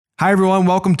Hi, everyone.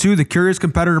 Welcome to the Curious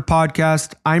Competitor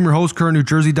Podcast. I'm your host, current New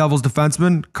Jersey Devils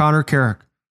defenseman, Connor Carrick.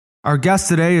 Our guest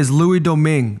today is Louis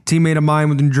Domingue, teammate of mine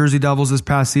with the New Jersey Devils this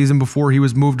past season before he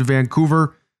was moved to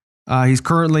Vancouver. He's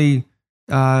currently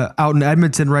out in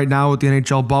Edmonton right now with the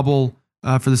NHL bubble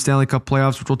for the Stanley Cup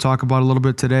playoffs, which we'll talk about a little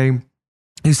bit today.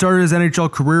 He started his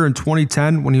NHL career in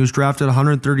 2010 when he was drafted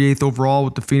 138th overall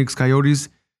with the Phoenix Coyotes.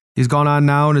 He's gone on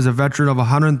now and is a veteran of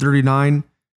 139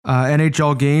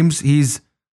 NHL games. He's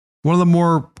one of the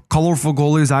more colorful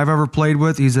goalies I've ever played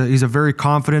with. He's a very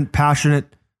confident, passionate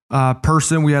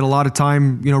person. We had a lot of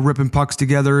time, ripping pucks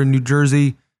together in New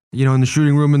Jersey, in the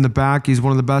shooting room in the back. He's one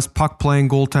of the best puck-playing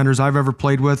goaltenders I've ever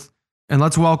played with. And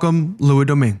let's welcome Louis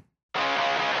Domingue.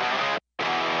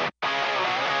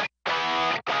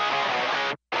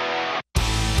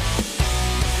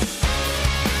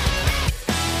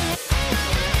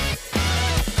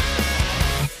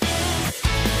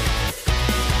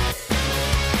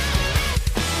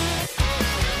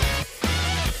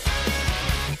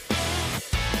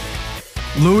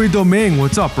 Louis Domingue,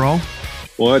 what's up, bro?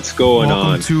 What's going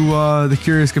on? Welcome to the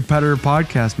Curious Competitor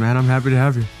Podcast, man. I'm happy to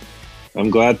have you. I'm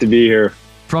glad to be here.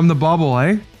 From the bubble,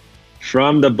 eh?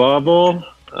 From the bubble.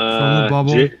 From the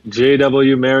bubble.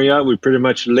 JW Marriott, we pretty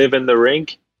much live in the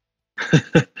rink.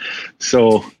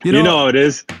 So, you know how it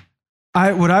is.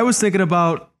 What I was thinking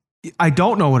about, I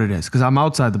don't know what it is because I'm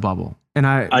outside the bubble. And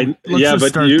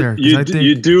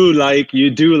you do like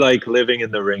living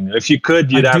in the ring. If you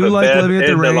could, you'd have a bed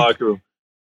in the locker room.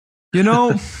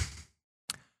 I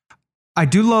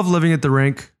do love living at the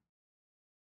rink.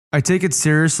 I take it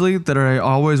seriously that I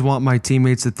always want my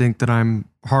teammates to think that I'm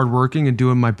hardworking and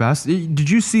doing my best. Did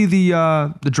you see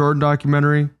the Jordan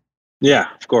documentary? Yeah,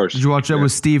 of course. Did you watch that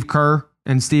with Steve Kerr?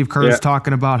 And Steve Kerr's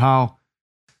talking about how,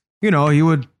 he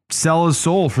would sell his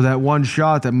soul for that one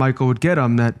shot that Michael would get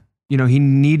him, that, he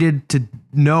needed to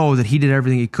know that he did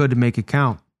everything he could to make it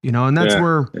count, and that's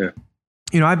where,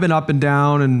 I've been up and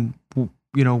down and,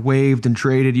 waived and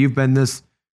traded. You've been this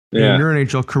in your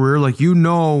NHL career. Like,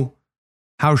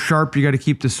 how sharp you got to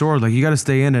keep the sword. Like, you got to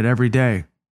stay in it every day.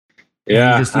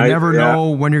 Yeah. You never know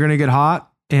when you're going to get hot,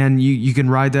 and you can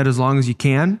ride that as long as you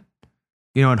can,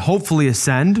 and hopefully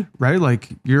ascend, right? Like,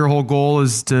 your whole goal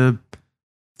is to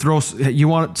you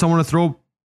want someone to throw,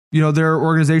 their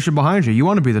organization behind you. You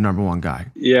want to be the number one guy.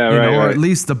 Yeah. Right. Or at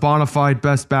least the bona fide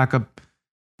best backup,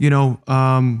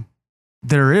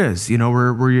 there is,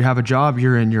 where you have a job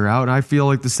year in, year out. And I feel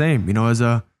like the same, as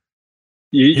a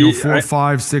 4,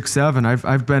 5, 6, 7.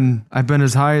 I've been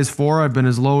as high as 4. I've been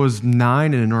as low as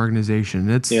 9 in an organization.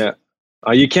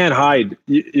 You can't hide.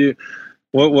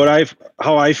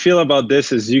 How I feel about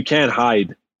this is you can't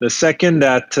hide. The second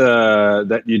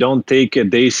that you don't take a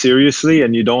day seriously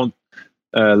and you don't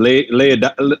lay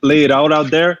it out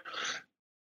there,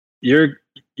 you're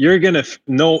gonna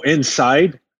know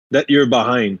inside that you're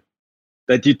behind,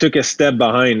 that you took a step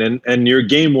behind, and your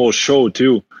game will show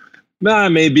too.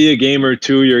 Maybe a game or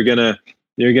two you're gonna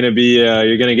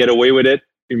get away with it.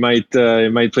 You might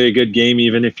play a good game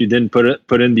even if you didn't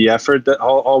put in the effort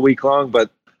all week long. But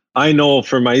I know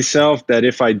for myself that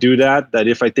if I do that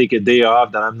if I take a day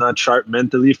off, that I'm not sharp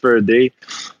mentally for a day,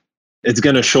 it's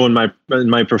gonna show in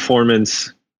my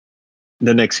performance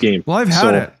the next game. Well, I've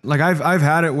had it. Like I've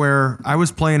had it where I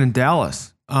was playing in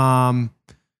Dallas, and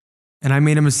I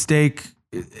made a mistake.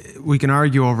 We can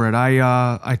argue over it.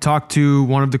 I talked to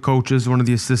one of the coaches, one of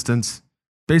the assistants,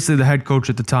 basically the head coach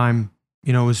at the time,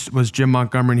 was Jim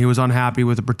Montgomery, and he was unhappy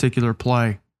with a particular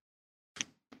play.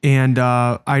 And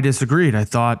I disagreed. I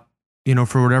thought,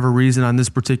 for whatever reason on this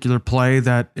particular play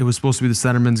that it was supposed to be the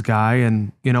centerman's guy,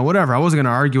 and, whatever. I wasn't going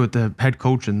to argue with the head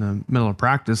coach in the middle of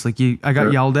practice. Like I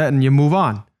got yelled at and you move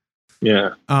on.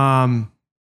 Yeah.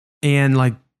 And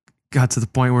like got to the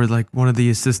point where like one of the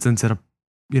assistants at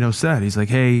said, he's like,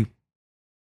 hey,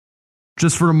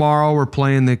 just for tomorrow, we're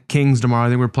playing the Kings tomorrow. I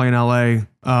think we're playing LA.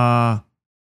 I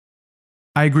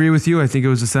agree with you. I think it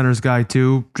was the center's guy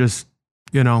too. Just,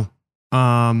 don't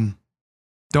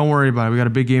worry about it. We got a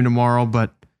big game tomorrow,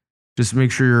 but just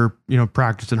make sure you're,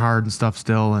 practicing hard and stuff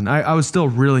still. And I was still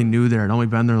really new there. I'd only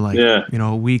been there like,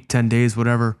 a week, 10 days,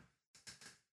 whatever.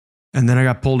 And then I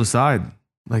got pulled aside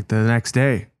like the next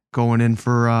day going in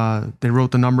for, they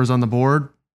wrote the numbers on the board.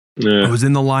 Yeah. I was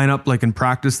in the lineup like in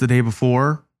practice the day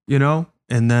before, and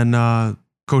then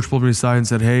coach pulled me aside and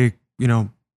said, hey,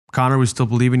 Connor, we still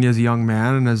believe in you as a young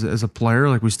man and as a player.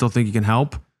 Like, we still think you can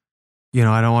help.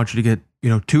 I don't want you to get,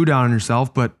 too down on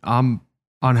yourself, but I'm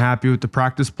unhappy with the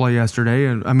practice play yesterday.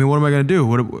 And I mean, what am I going to do?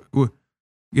 What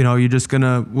you're just going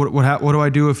to, what do I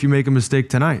do if you make a mistake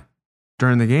tonight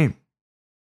during the game?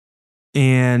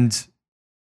 And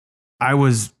I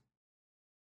was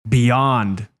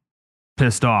beyond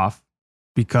pissed off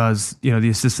because, the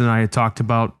assistant and I had talked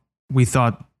about, we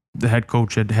thought the head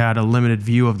coach had a limited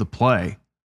view of the play.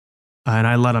 And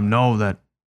I let him know that,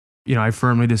 I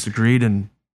firmly disagreed. And,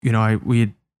 we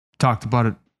had talked about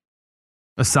it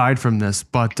aside from this.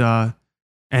 But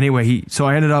anyway,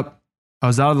 I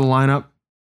was out of the lineup.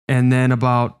 And then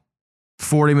about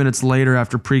 40 minutes later,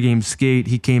 after pregame skate,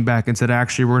 he came back and said,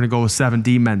 actually, we're going to go with 7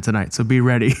 D-men tonight, so be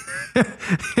ready.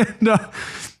 And,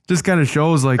 just kind of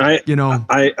shows, like, I love that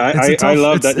you're talking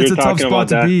about that. It's a tough spot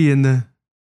to be in the.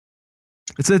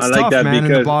 It's tough, man,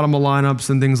 in the bottom of lineups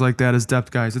and things like that as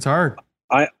depth guys. It's hard.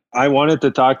 I wanted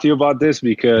to talk to you about this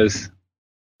because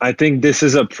I think this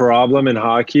is a problem in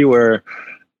hockey where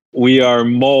we are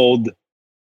molded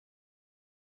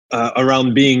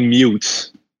around being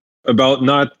mutes, about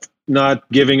not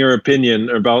giving our opinion,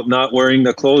 about not wearing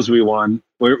the clothes we want.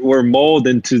 We're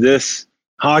molded into this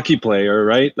hockey player,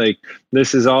 right? Like,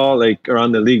 this is all like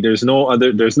around the league. There's no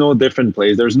different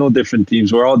plays. There's no different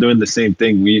teams. We're all doing the same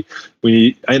thing.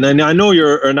 And I know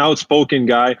you're an outspoken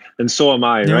guy, and so am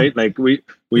I, right? Like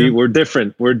we're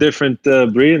different. We're different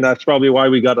breed, and that's probably why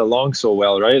we got along so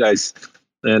well, right?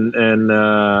 And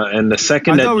the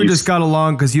second I thought we just got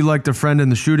along because you liked a friend in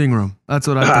the shooting room. That's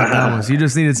what I thought that was. You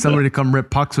just needed somebody to come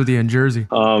rip pucks with you in Jersey.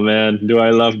 Oh man,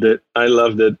 I loved it.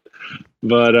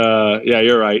 But yeah,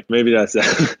 you're right. Maybe that's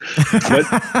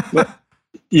that. but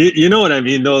you know what I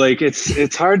mean, though. Like,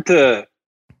 it's hard to.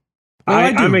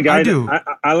 Well, I'm a guy.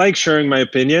 I like sharing my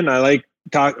opinion. I like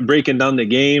breaking down the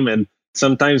game, and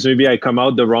sometimes maybe I come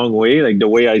out the wrong way, like the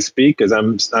way I speak, because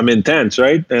I'm intense,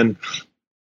 right? And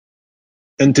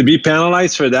to be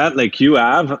penalized for that, like you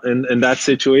have in that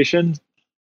situation,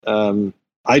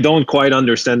 I don't quite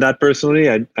understand that personally.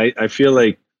 I feel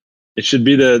like it should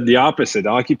be the opposite.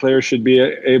 Hockey players should be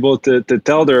able to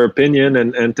tell their opinion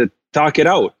and to talk it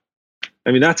out.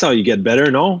 I mean, that's how you get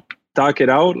better, no? Talk it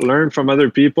out, learn from other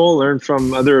people, learn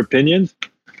from other opinions.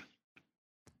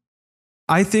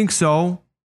 I think so.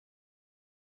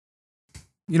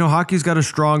 Hockey's got a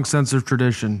strong sense of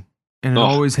tradition, and it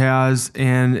always has,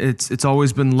 and it's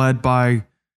always been led by,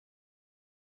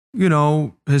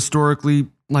 historically,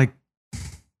 like,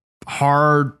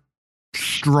 hard,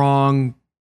 strong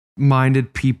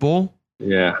minded people.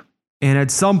 Yeah. And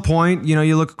at some point,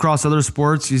 you look across other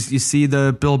sports, you see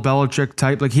the Bill Belichick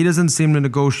type. Like, he doesn't seem to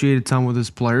negotiate a ton with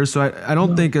his players. So I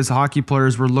don't think as hockey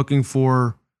players we're looking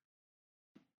for,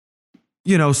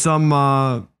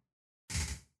 some,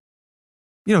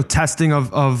 testing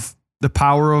of the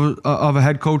power of a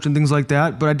head coach and things like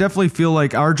that. But I definitely feel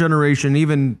like our generation,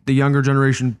 even the younger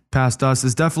generation past us,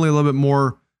 is definitely a little bit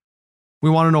more.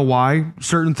 We want to know why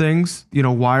certain things,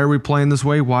 why are we playing this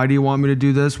way? Why do you want me to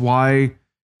do this? Why,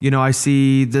 I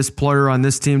see this player on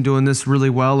this team doing this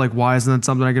really well. Like, why isn't that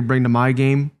something I could bring to my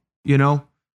game?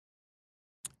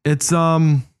 It's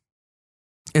hard.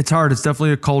 It's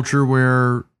definitely a culture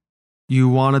where you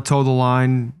want to toe the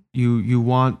line. You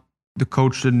want the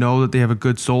coach to know that they have a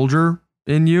good soldier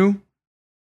in you.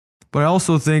 But I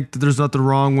also think that there's nothing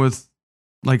wrong with,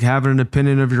 like, having an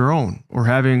opinion of your own or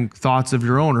having thoughts of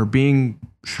your own or being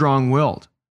strong-willed.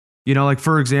 Like,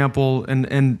 for example,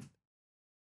 and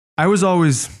I was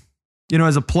always,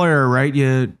 as a player, right,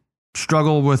 you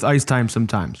struggle with ice time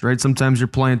sometimes, right? Sometimes you're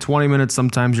playing 20 minutes,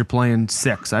 sometimes you're playing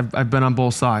 6. I've been on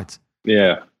both sides.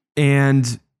 Yeah.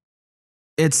 And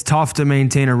it's tough to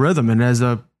maintain a rhythm. And as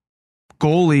a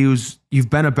goalie you've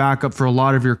been a backup for a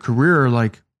lot of your career,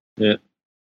 like,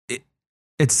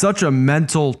 it's such a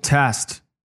mental test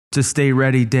to stay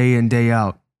ready day in, day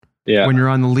out. Yeah. When you're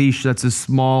on the leash, that's as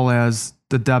small as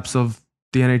the depths of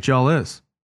the NHL is.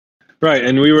 Right.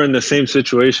 And we were in the same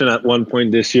situation at one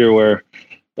point this year where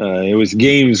it was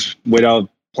games without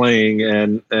playing.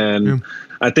 And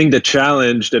I think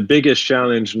the biggest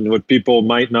challenge, and what people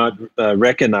might not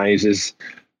recognize, is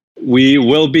we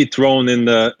will be thrown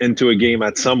into a game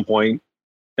at some point.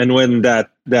 And when that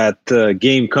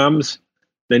game comes,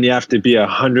 then you have to be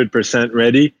 100%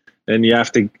 ready. And you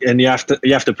have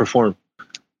to perform.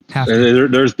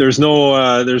 There's no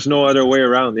other way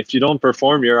around. If you don't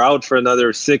perform, you're out for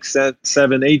another 6,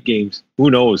 7, 8 games. Who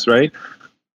knows, right?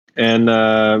 And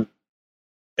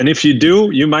if you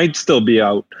do, you might still be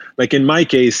out. Like, in my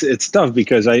case, it's tough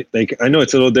because I know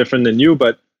it's a little different than you,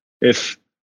 but if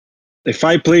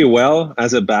I play well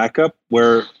as a backup,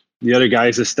 where the other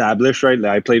guy's established, right?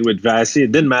 Like, I played with Vasi.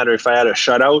 It didn't matter if I had a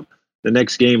shutout the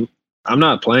next game. I'm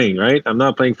not playing, right? I'm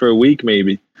not playing for a week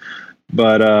maybe.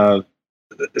 But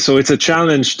so it's a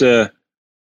challenge to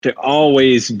to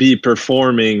always be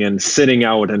performing and sitting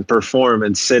out and perform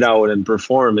and sit out and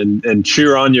perform and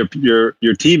cheer on your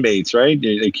teammates, right?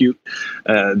 Like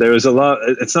there was a lot.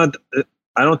 It's not.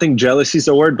 I don't think jealousy is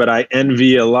the word, but I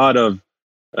envy a lot of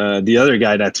the other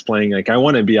guy that's playing. Like I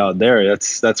want to be out there.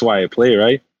 That's why I play,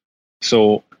 right?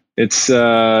 So it's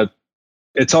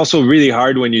also really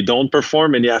hard when you don't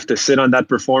perform and you have to sit on that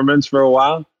performance for a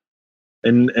while.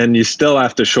 And you still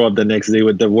have to show up the next day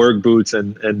with the work boots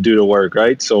and do the work,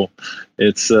 right? So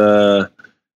it's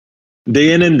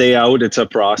day in and day out. It's a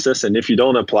process, and if you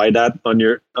don't apply that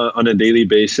on a daily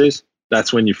basis,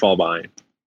 that's when you fall behind.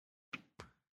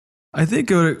 I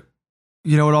think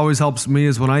what always helps me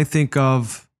is when I think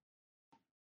of,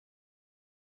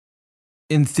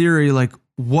 in theory, like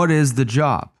what is the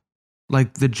job?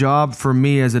 Like the job for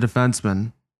me as a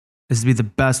defenseman is to be the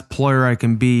best player I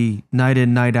can be night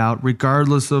in, night out,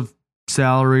 regardless of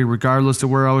salary, regardless of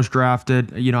where I was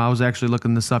drafted. I was actually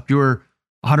looking this up. You were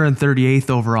 138th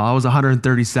overall. I was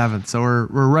 137th. So we're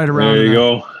right around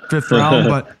the fifth round.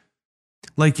 But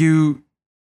like your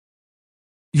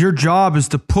job is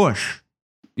to push,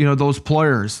 those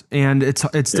players. And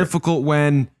it's difficult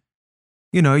when,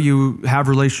 you have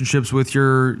relationships with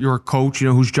your coach,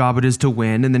 whose job it is to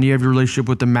win. And then you have your relationship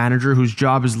with the manager, whose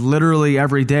job is literally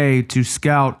every day to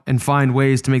scout and find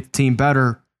ways to make the team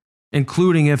better,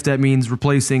 including if that means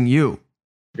replacing you.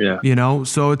 Yeah.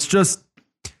 So it's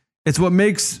what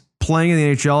makes playing in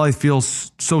the NHL, I feel,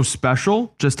 so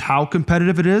special, just how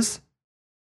competitive it is.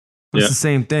 It's the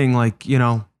same thing. Like, you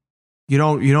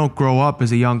don't grow up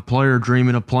as a young player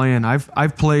dreaming of playing.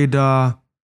 I've played, I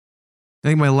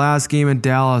think my last game in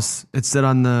Dallas, it said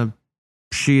on the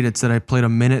sheet, it said I played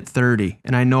 1:30,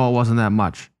 and I know it wasn't that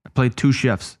much. I played 2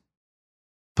 shifts.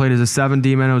 Played as a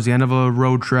 7D man. It was the end of a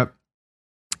road trip,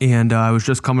 and I was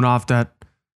just coming off that.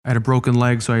 I had a broken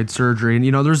leg, so I had surgery. And,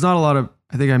 there's not a lot of,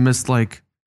 I think I missed like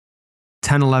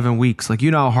 10, 11 weeks. Like,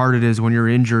 how hard it is when you're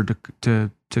injured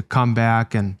to come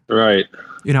back. And, right.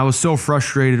 I was so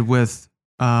frustrated with,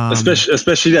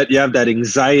 especially that you have that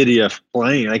anxiety of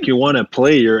playing. Like you want to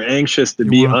play, you're anxious to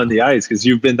be on the ice because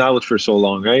you've been out for so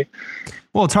long, right?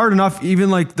 Well, it's hard enough, even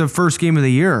like the first game of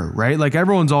the year, right? Like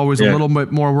everyone's always a little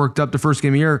bit more worked up the first game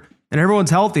of the year, and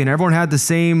everyone's healthy and everyone had the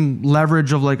same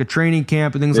leverage of like a training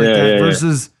camp and things like that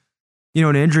versus,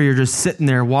 an injury. You're just sitting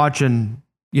there watching,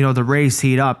 the race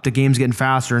heat up, the game's getting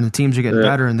faster and the teams are getting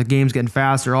better and the game's getting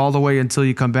faster all the way until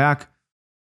you come back.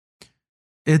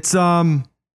 It's,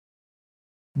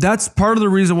 that's part of the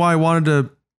reason why I wanted to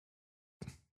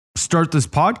start this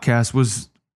podcast, was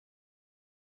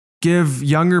give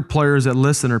younger players that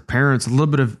listen or parents a little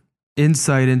bit of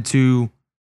insight into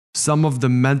some of the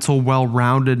mental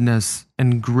well-roundedness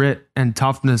and grit and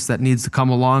toughness that needs to come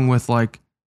along with like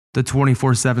the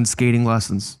 24/7 skating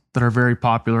lessons that are very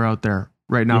popular out there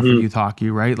right now for youth hockey,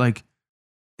 right? Like,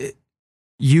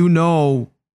 you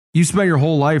spent your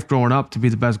whole life growing up to be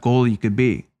the best goalie you could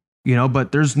be.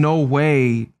 But there's no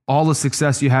way all the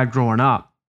success you had growing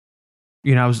up.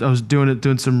 I was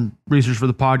doing some research for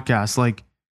the podcast, like,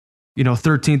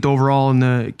 13th overall in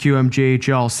the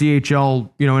QMJHL, CHL,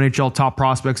 NHL top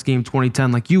prospects game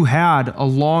 2010. Like, you had a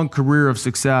long career of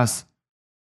success.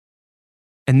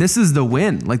 And this is the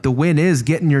win. Like, the win is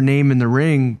getting your name in the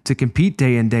ring to compete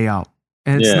day in, day out.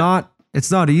 And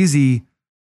it's not easy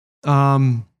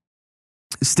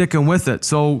sticking with it.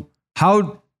 So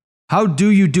how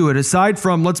do you do it? Aside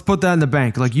from, let's put that in the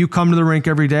bank. Like, you come to the rink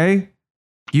every day,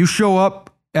 you show up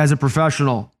as a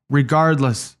professional,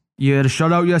 regardless. You had a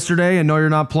shutout yesterday and know you're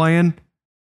not playing.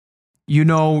 You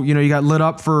got lit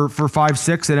up for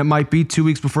 5-6 and it might be 2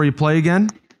 weeks before you play again.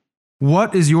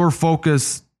 What is your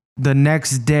focus the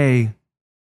next day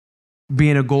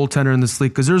being a goaltender in this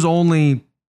league? Because there's only,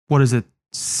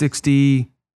 60,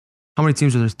 how many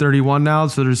teams are there? There's 31 now.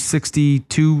 So there's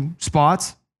 62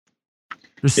 spots.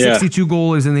 There's 62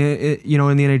 goalies in the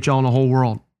NHL in the whole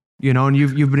world, and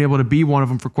you've been able to be one of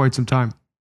them for quite some time.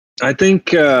 I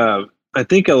think a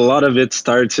lot of it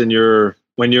starts when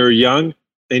you're young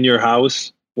in your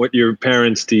house, what your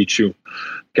parents teach you.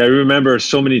 I remember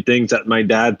so many things that my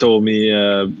dad told me,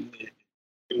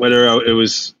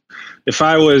 if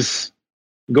I was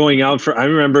I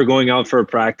remember going out for a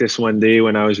practice one day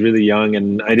when I was really young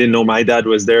and I didn't know my dad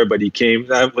was there, but he came.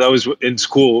 That was in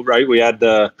school, right? We had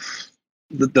the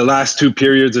last 2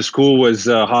 periods of school was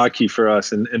hockey for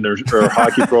us in our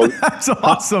hockey program. That's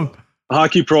awesome.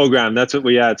 Hockey program. That's what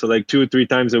we had. So like 2 or 3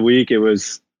 times a week, it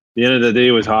was the end of the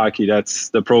day was hockey.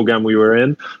 That's the program we were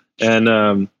in.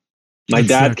 And My That's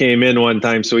dad sick. came in one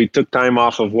time, so he took time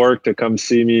off of work to come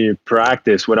see me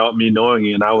practice without me knowing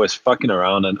it, and I was fucking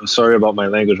around. And sorry about my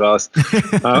language, Ross.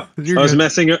 You're I was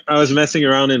good. messing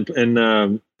around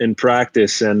in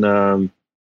practice, and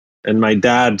my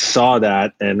dad saw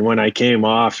that. And when I came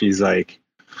off, he's like,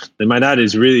 and my dad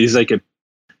is really, he's a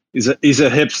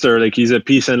hipster, like he's a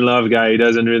peace and love guy. He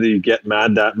doesn't really get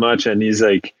mad that much, and he's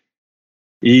like,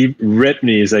 he ripped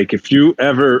me. He's like, if you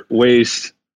ever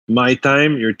waste my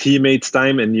time, your teammates'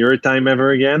 time, and your time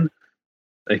ever again,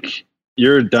 like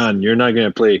you're done. You're not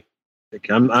gonna play. Like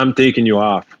I'm taking you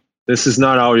off. This is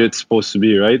not how it's supposed to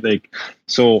be, right? Like,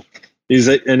 so he's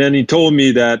like, and then he told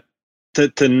me that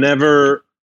to never,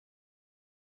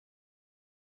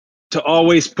 to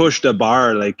always push the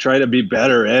bar, like try to be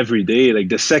better every day. Like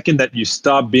the second that you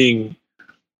stop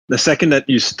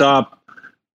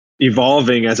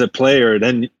evolving as a player,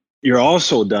 then you're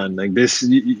also done. Like this,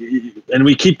 and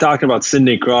we keep talking about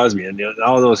Sidney Crosby and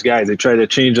all those guys. They try to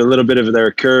change a little bit of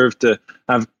their curve to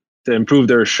improve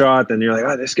their shot, and you're like,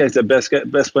 oh, this guy's the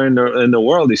best player in the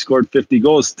world. He scored 50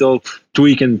 goals, still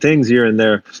tweaking things here and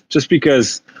there, just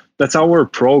because that's how we're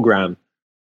programmed.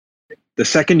 The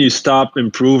second you stop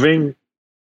improving,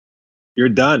 you're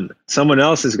done. Someone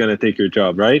else is going to take your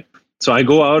job, right? So I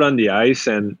go out on the ice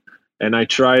and I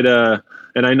try to,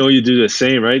 and I know you do the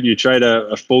same, right? You try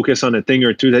to focus on a thing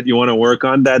or two that you want to work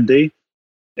on that day,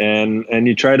 and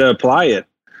you try to apply it.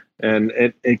 And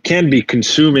it can be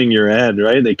consuming your head,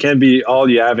 right? It can be all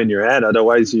you have in your head.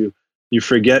 Otherwise, you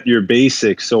forget your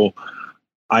basics. So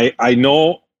I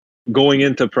know going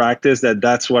into practice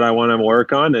that's what I want to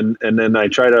work on, and then I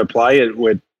try to apply it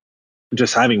with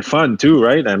just having fun too,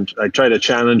 right? I try to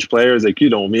challenge players, like, you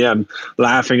know me, I'm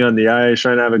laughing on the ice,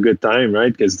 trying to have a good time,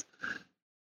 right? Because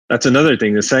that's another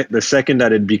thing. The second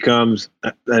that it becomes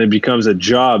a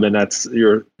job, and that's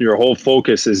your whole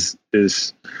focus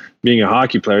is being a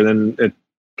hockey player, then it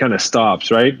kind of stops,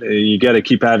 right? You got to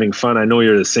keep having fun. I know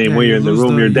you're the same way. You're in the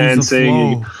room, you're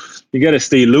dancing. You got to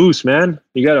stay loose, man.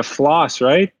 You got to floss,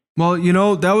 right? Well,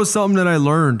 that was something that I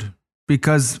learned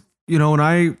because, when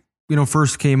I,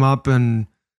 first came up, and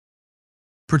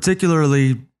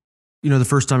particularly, the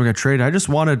first time I got traded, I just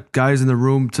wanted guys in the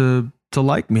room to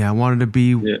like me. I wanted to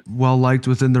be well liked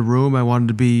within the room. I wanted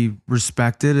to be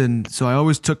respected. And so I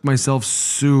always took myself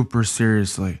super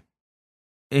seriously.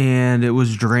 And it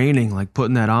was draining, like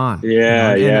putting that on.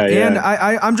 And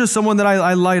I'm just someone that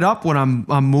I light up when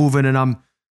I'm moving and I'm,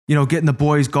 getting the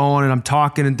boys going and I'm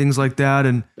talking and things like that.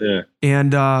 And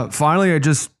finally I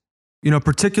just,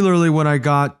 particularly when I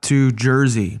got to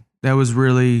Jersey, that was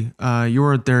really, you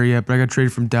weren't there yet, but I got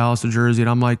traded from Dallas to Jersey, and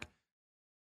I'm like,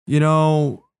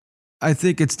 I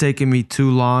think it's taken me too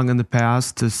long in the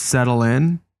past to settle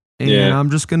in, and I'm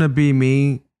just going to be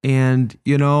me. And,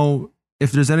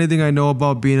 if there's anything I know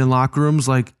about being in locker rooms,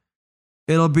 like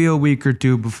it'll be a week or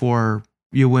two before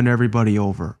you win everybody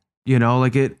over,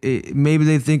 like it maybe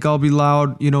they think I'll be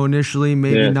loud, initially,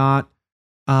 maybe not.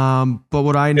 But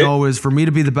what I know is for me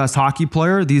to be the best hockey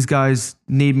player, these guys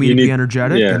need me to be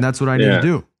energetic, and that's what I need to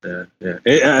do.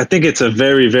 I think it's a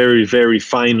very, very, very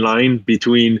fine line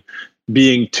between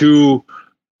being too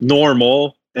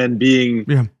normal and being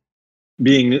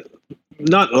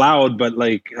not loud, but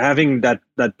like having that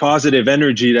positive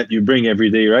energy that you bring every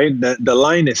day, right? The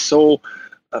line is so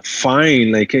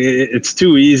fine. Like it's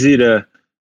too easy to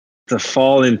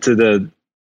fall into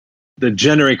the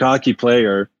generic hockey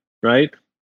player, right?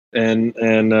 And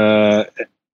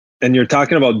you're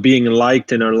talking about being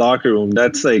liked in our locker room.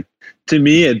 That's like, to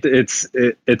me, it's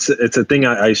a thing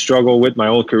I struggle with my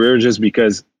whole career, just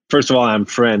because, first of all, I'm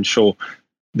French, so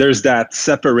there's that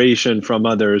separation from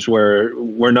others where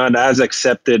we're not as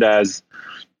accepted as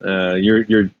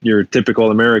your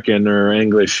typical American or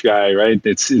English guy, right?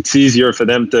 It's easier for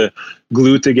them to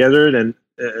glue together and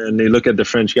they look at the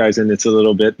French guys and it's a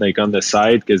little bit like on the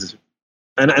side, because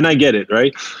and I get it,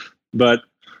 right? But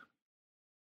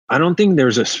I don't think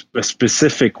there's a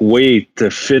specific way to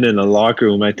fit in a locker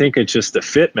room. I think it's just a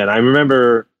fit, man. I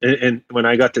remember when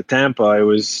I got to Tampa, I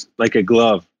was like a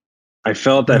glove. I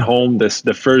felt at home the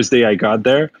first day I got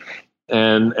there,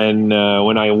 and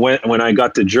when I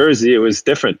got to Jersey, it was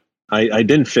different. I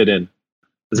didn't fit in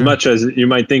as much as you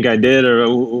might think I did or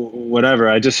whatever.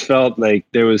 I just felt like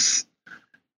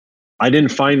I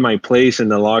didn't find my place in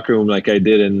the locker room like I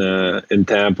did in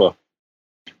Tampa.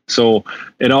 So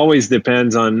it always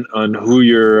depends on who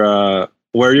you're,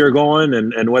 where you're going,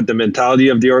 and what the mentality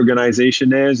of the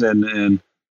organization is, and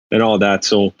all that.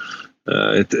 So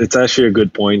it's actually a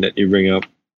good point that you bring up.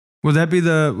 Would that be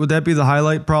the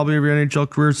highlight probably of your NHL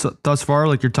career thus far,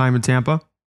 like your time in Tampa?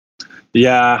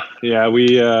 Yeah.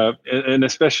 We and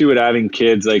especially with having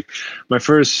kids, like my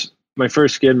first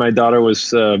kid, my daughter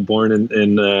was born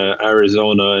in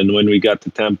Arizona, and when we got to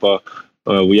Tampa,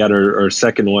 we had our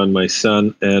second one, my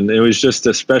son, and it was just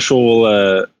a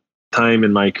special time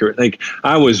in my career. Like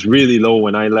I was really low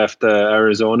when I left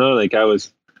Arizona. Like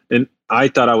I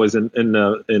thought I was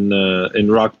in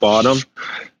rock bottom,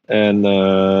 and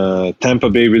Tampa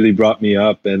Bay really brought me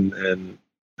up. And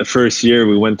the first year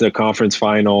we went to conference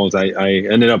finals. I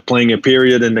ended up playing a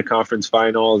period in the conference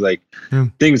finals, like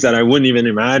things that I wouldn't even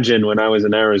imagine when I was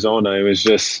in Arizona. It was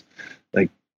just like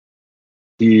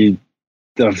the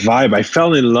vibe. I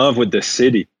fell in love with the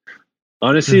city.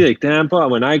 Honestly, like Tampa,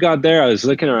 when I got there, I was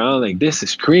looking around like, this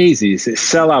is crazy. It's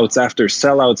sellouts after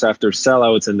sellouts after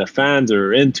sellouts, and the fans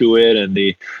are into it, and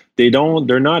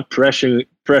they're not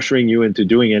pressuring you into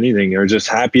doing anything. They're just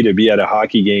happy to be at a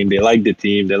hockey game. They like the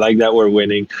team. They like that we're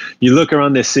winning. You look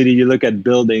around the city, you look at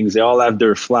buildings, they all have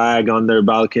their flag on their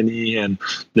balcony, and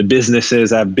the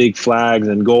businesses have big flags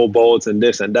and gold boats and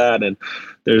this and that. And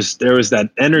there was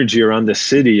that energy around the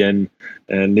city, and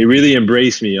they really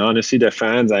embraced me. Honestly, the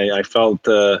fans, I felt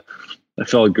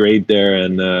great there,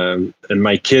 and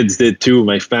my kids did too.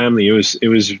 My family, it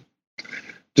was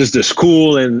just the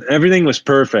school and everything was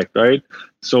perfect, right?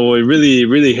 So it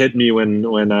really hit me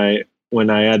when I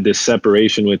had this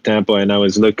separation with Tampa, and I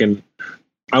was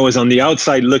on the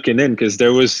outside looking in, because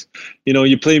there was,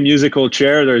 you play musical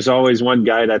chair, there's always one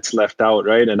guy that's left out,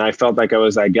 right? And I felt like I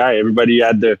was that guy. Everybody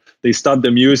they stopped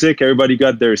the music, everybody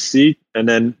got their seat, and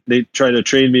then they tried to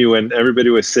train me when everybody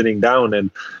was sitting down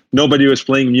and nobody was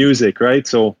playing music, right?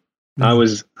 So I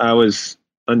was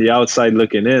on the outside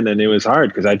looking in, and it was hard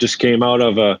because I just came out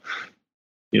of a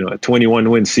 21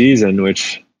 win season,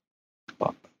 which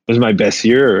was my best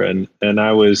year, and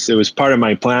it was part of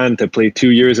my plan to play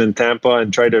 2 years in Tampa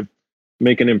and try to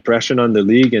make an impression on the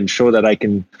league and show that I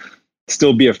can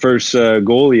still be a first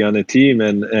goalie on the team,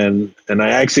 and I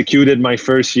executed my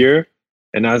first year,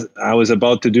 and I was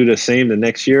about to do the same the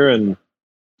next year, and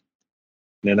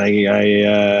then I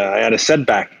had a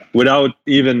setback without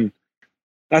even.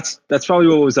 That's probably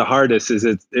what was the hardest. Is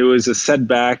it was a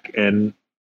setback, and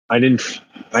I didn't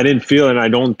feel, and I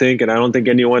don't think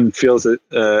anyone feels it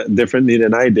differently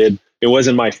than I did. It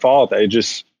wasn't my fault. It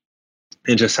just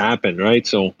happened, right?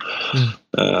 So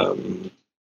now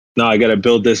I got to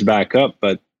build this back up.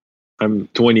 But I'm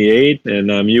 28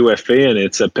 and I'm UFA, and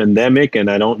it's a pandemic, and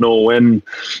I don't know when,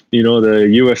 the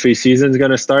UFA season is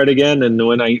going to start again, and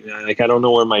when I don't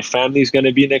know where my family's going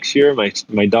to be next year.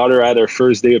 My daughter had her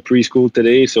first day of preschool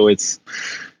today, so it's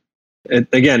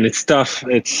tough.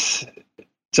 It's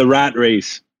a rat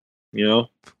race,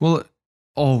 Well,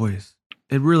 always.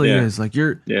 It really is. Like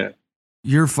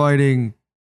you're fighting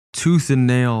tooth and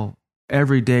nail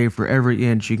every day for every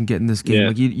inch you can get in this game.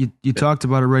 Like you talked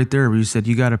about it right there, where you said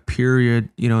you got a period,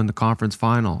 in the conference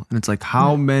final. And it's like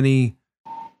how many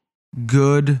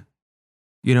good,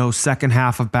 second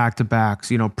half of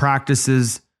back-to-backs,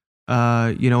 practices,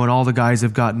 and all the guys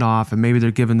have gotten off, and maybe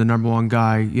they're giving the number one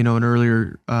guy, an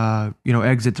earlier,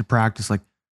 exit to practice. Like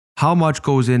how much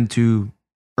goes into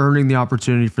earning the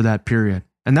opportunity for that period.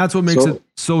 And that's what makes it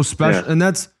so special. And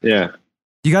that's, you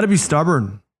got to be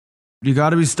stubborn. You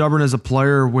got to be stubborn as a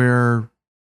player, where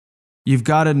you've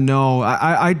got to know.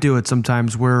 I do it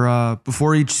sometimes where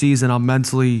before each season,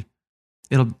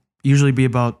 it'll usually be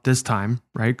about this time,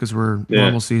 right? Because we're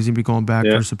normal season, be going back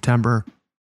through September.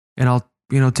 And I'll,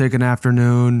 take an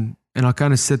afternoon and I'll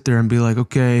kind of sit there and be like,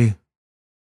 okay,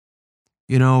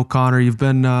 Connor, you've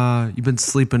been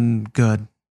sleeping good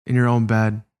in your own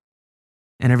bed,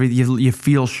 and you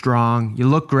feel strong. You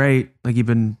look great. Like you've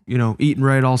been, eating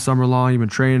right all summer long. You've been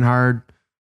training hard.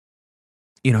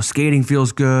 Skating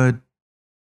feels good.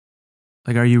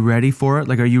 Like, are you ready for it?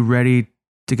 Like, are you ready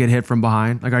to get hit from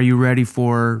behind? Like, are you ready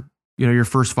for, your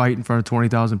first fight in front of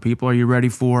 20,000 people? Are you ready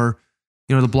for,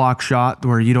 the block shot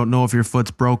where you don't know if your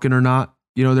foot's broken or not,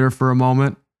 there for a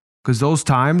moment? Because those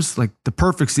times, like the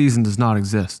perfect season does not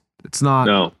exist. It's not.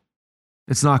 No.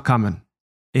 It's not coming.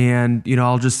 And,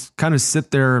 I'll just kind of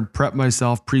sit there and prep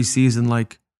myself preseason.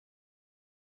 Like,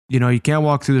 you can't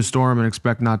walk through the storm and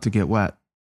expect not to get wet.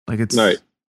 Like it's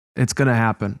going to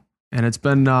happen. And it's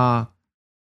been,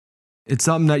 it's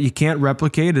something that you can't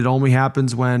replicate. It only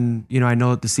happens when, I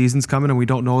know that the season's coming and we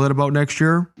don't know that about next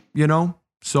year,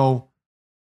 So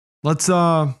let's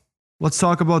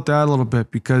talk about that a little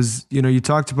bit, because, you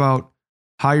talked about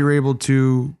how you're able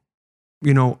to,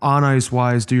 on ice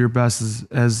wise, do your best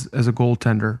as a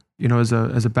goaltender,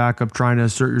 as a backup, trying to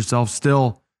assert yourself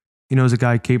still, as a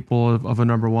guy capable of a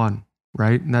number one,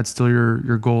 right? And that's still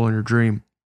your goal and your dream.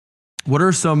 What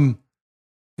are some,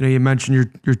 You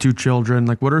mentioned your two children.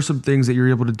 Like, what are some things that you're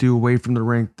able to do away from the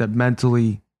rink that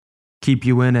mentally keep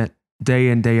you in it day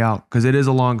in, day out? Because it is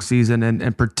a long season,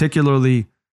 and particularly,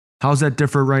 how's that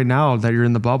different right now that you're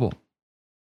in the bubble?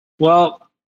 Well,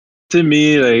 to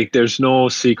me, like there's no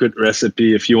secret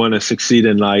recipe if you want to succeed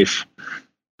in life.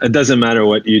 It doesn't matter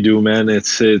what you do, man.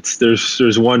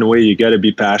 There's one way. You got to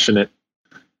be passionate.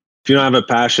 If you don't have a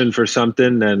passion for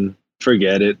something, then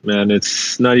forget it, man.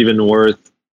 It's not even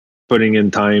worth putting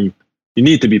in time. You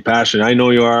need to be passionate. I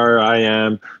know you are. I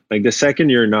am. Like the second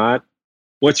you're not,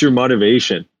 what's your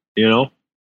motivation?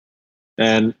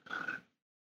 And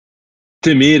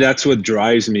to me, that's what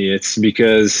drives me. It's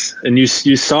because, and you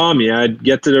saw me, I'd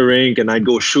get to the rink and I'd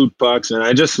go shoot pucks, and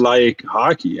I just like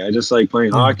hockey. I just like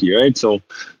playing hockey, right? So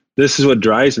this is what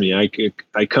drives me.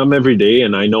 I come every day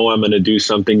and I know I'm going to do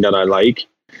something that I like.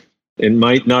 It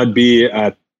might not be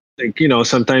at, like,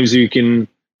 sometimes you can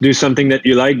do something that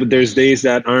you like, but there's days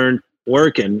that aren't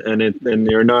working and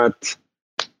you're not,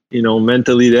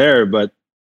 mentally there. But at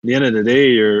the end of the day,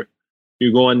 you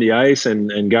go on the ice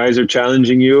and guys are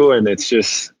challenging you, and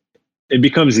it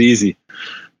becomes easy.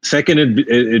 Second,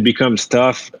 it becomes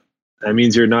tough. That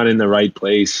means you're not in the right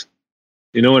place.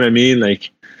 You know what I mean?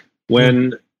 Like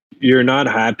when you're not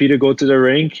happy to go to the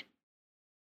rink,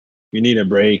 you need a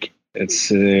break.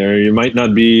 It's or you might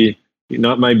not be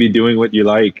doing what you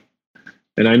like.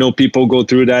 And I know people go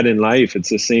through that in life. It's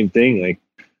the same thing. Like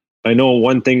I know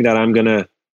one thing that I'm gonna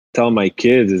tell my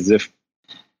kids is if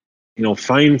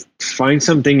find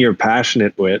something you're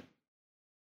passionate with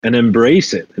and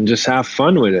embrace it and just have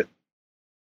fun with it.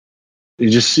 You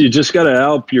just got to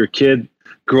help your kid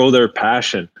grow their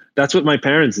passion. That's what my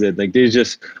parents did. Like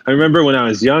I remember when I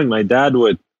was young, my dad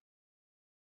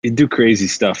he'd do crazy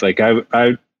stuff. Like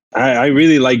I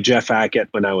really liked Jeff Hackett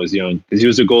when I was young because he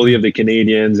was a goalie of the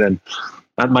Canadiens. And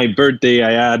at my birthday,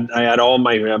 I had all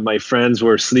my friends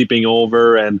were sleeping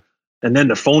over, and then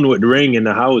the phone would ring in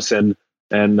the house, and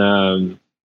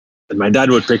my dad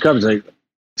would pick up and like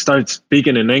start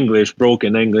speaking in English,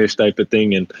 broken English type of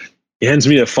thing, and he hands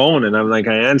me the phone, and I'm like,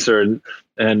 I answer,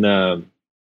 and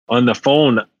on the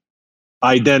phone,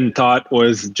 I then thought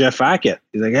was Jeff Hackett.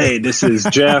 He's like, "Hey, this is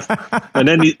Jeff," and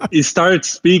then he starts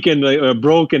speaking like a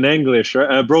broken English,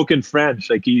 broken French,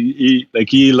 like he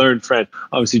learned French.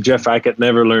 Obviously, Jeff Hackett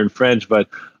never learned French, but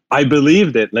I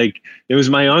believed it. Like it was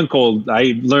my uncle.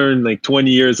 I learned like 20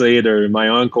 years later. My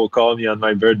uncle called me on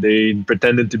my birthday and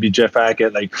pretended to be Jeff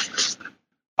Hackett. Like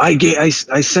I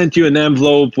sent you an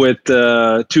envelope with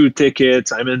 2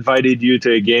 tickets. I'm invited you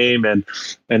to a game, and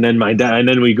then my dad. And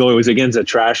then we go. It was against the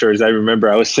Trashers. I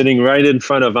remember I was sitting right in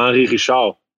front of Henri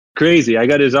Richard. Crazy. I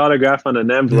got his autograph on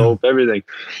an envelope, everything,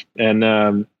 and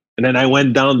then I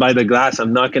went down by the glass.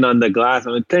 I'm knocking on the glass.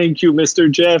 I'm like, "Thank you,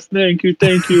 Mr. Jeff. Thank you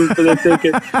for the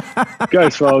ticket."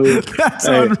 Guys, follow me. That's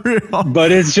unreal.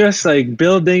 But it's just like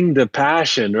building the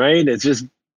passion, right? It's just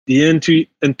the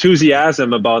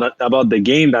enthusiasm about the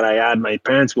game that I had. My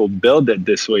parents will build it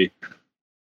this way,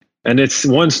 and it's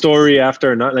one story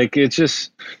after another. Like it's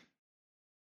just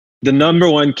the number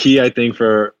one key, I think,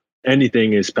 for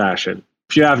anything is passion.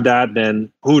 If you have that,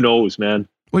 then who knows, man?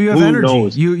 Well, you have Who energy.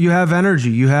 knows? You have energy.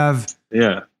 You have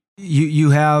you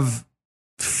have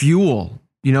fuel.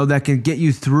 That can get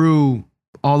you through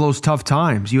all those tough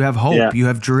times. You have hope. Yeah. You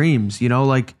have dreams.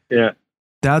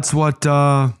 That's what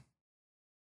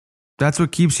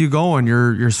keeps you going.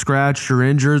 You're scratched. You're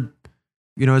injured.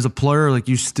 As a player, like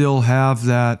you still have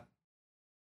that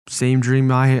same dream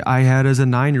I had as a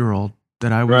 9-year-old.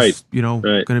 That I was,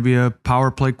 going to be a power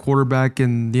play quarterback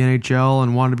in the NHL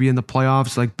and wanted to be in the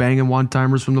playoffs, like banging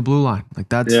one-timers from the blue line. Like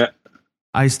that's,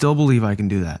 I still believe I can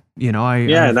do that.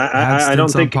 I don't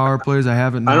think power plays. I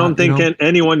haven't. I don't think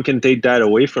anyone can take that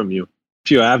away from you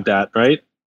if you have that, right?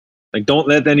 Like, don't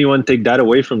let anyone take that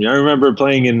away from you. I remember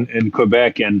playing in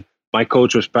Quebec, and my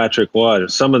coach was Patrick Watt.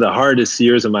 Some of the hardest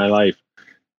years of my life,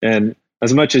 and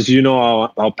as much as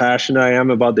how passionate I am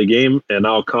about the game and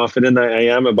how confident I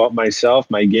am about myself,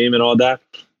 my game and all that,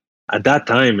 at that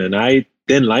time, and I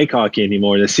didn't like hockey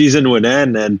anymore. The season would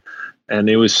end, and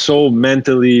it was so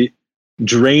mentally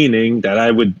draining that I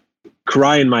would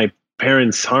cry in my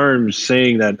parents' arms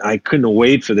saying that I couldn't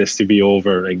wait for this to be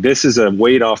over. Like, this is a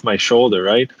weight off my shoulder,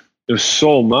 right? It was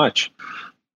so much.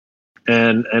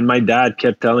 And my dad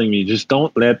kept telling me, just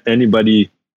don't let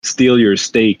anybody steal your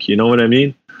steak. You know what I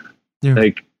mean? Yeah.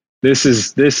 Like this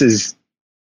is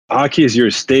hockey is your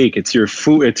steak. It's your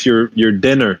food. It's your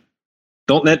dinner.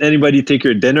 Don't let anybody take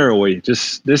your dinner away.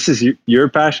 Just this is your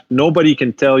passion. Nobody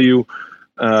can tell you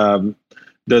the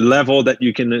level that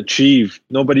you can achieve.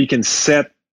 Nobody can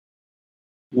set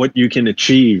what you can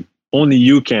achieve. Only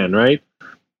you can, right?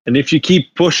 And if you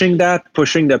keep pushing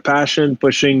the passion,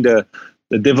 pushing the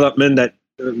development, that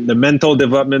the mental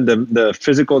development, the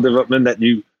physical development that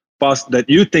you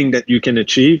think that you can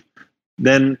achieve,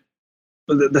 then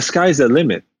the sky's the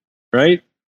limit, right?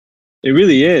 It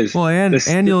really is. Well,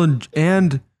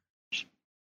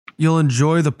 you'll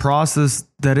enjoy the process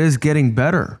that is getting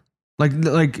better. Like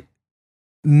nothing.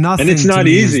 And it's not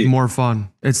easy. Is more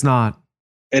fun. It's not.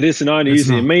 It is not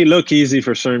easy. It may look easy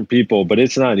for certain people, but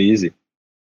it's not easy.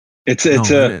 It's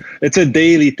a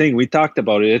daily thing. We talked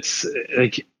about it. It's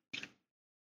like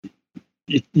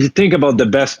you think about the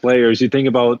best players. You think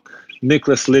about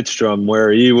Nicholas Lidstrom,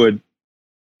 where he would,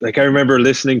 like, I remember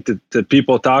listening to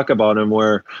people talk about him,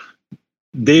 where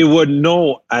they would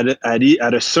know at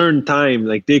a certain time,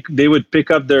 like they would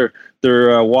pick up their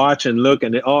watch and look,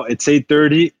 and it's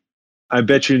 8:30. I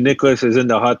bet you Nicholas is in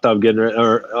the hot tub getting ready,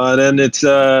 or then it's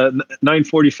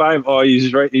 9:45. Oh,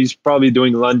 he's right. He's probably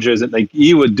doing lunges, and like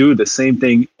he would do the same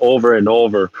thing over and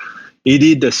over. He'd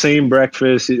eat the same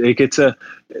breakfast. Like it's a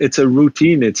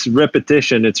routine. It's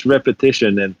repetition.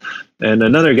 And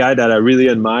another guy that I really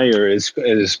admire is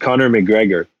Conor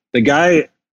McGregor. The guy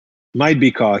might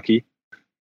be cocky,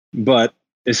 but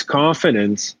his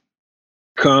confidence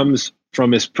comes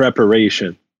from his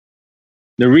preparation.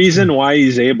 The reason why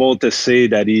he's able to say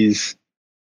that he's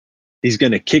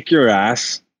going to kick your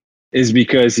ass is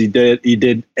because he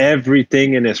did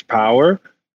everything in his power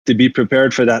to be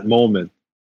prepared for that moment.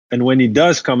 And when he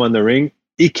does come on the ring,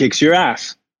 he kicks your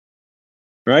ass,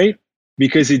 right?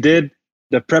 Because he did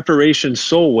the preparation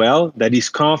so well that he's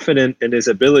confident in his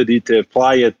ability to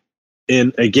apply it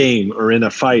in a game or in a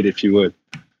fight, if you would.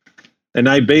 And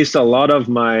I based a lot of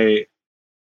my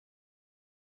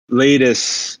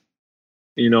latest,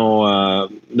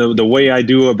 the way I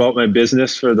do about my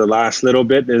business for the last little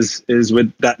bit is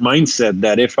with that mindset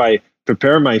that if I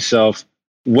prepare myself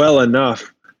well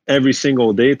enough every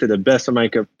single day to the best of my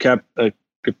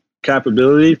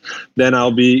capability, then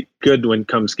I'll be good when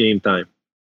comes game time.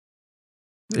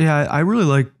 Yeah, I really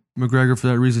like McGregor for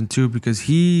that reason too, because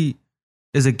he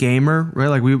is a gamer, right?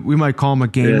 Like we might call him a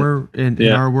gamer in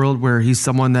our world, where he's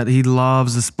someone that he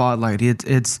loves the spotlight.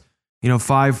 It's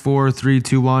 5, 4, 3,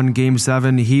 2, 1, game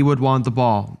 7, he would want the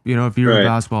ball, if you're a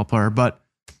basketball player. But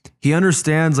he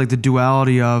understands like the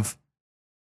duality of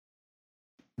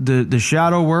the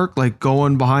shadow work, like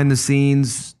going behind the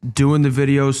scenes, doing the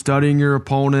video, studying your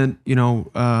opponent,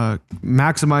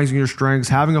 maximizing your strengths,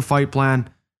 having a fight plan.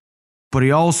 But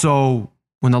he also,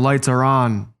 when the lights are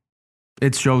on,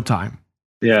 it's showtime.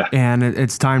 Yeah. And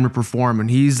it's time to perform. And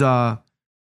he's I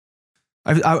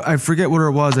forget what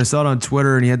it was. I saw it on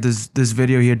Twitter, and he had this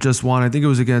video he had just won. I think it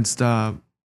was against was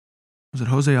it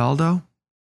Jose Aldo?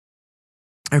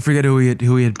 I forget who he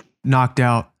had knocked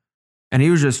out, and he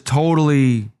was just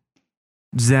totally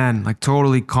zen, like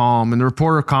totally calm. And the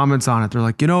reporter comments on it. They're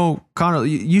like, Connor,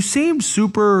 you seem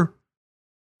super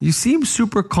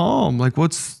calm. Like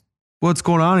what's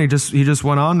going on? He just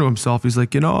went on to himself. He's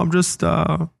like, I'm just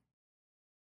I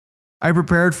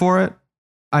prepared for it.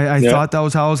 I thought that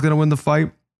was how I was going to win the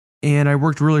fight, and I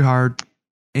worked really hard,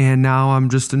 and now I'm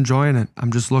just enjoying it. I'm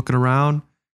just looking around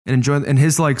and enjoying, and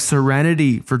his like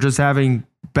serenity for just having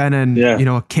been in,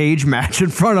 a cage match in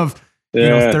front of,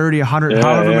 30, 100,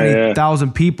 however many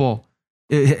thousand people.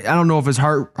 I don't know if his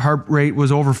heart rate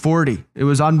was over 40. It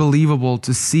was unbelievable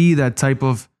to see that type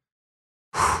of,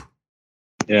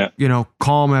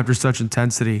 calm after such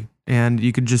intensity. And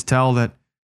you could just tell that,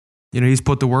 he's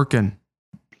put the work in.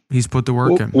 He's put the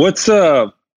work in. What's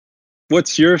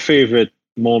your favorite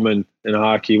moment in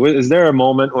hockey? Is there a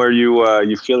moment where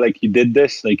you feel like you did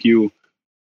this, like you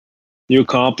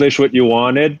accomplished what you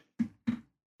wanted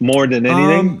more than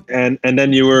anything, and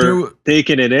then you were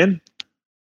taking it in?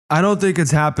 I don't think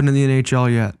it's happened in the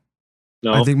NHL yet.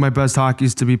 No. I think my best hockey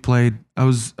is to be played. I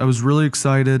was really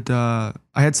excited. I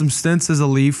had some stints as a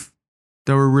Leaf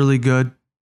that were really good.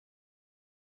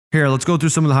 Here, let's go through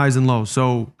some of the highs and lows.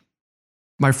 So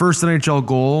my first NHL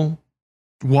goal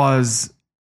was,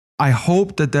 I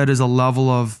hope that is a level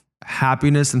of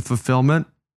happiness and fulfillment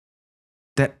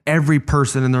that every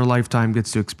person in their lifetime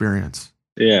gets to experience.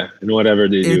 Yeah, and whatever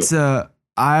they do.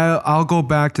 I'll go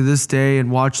back to this day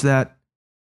and watch that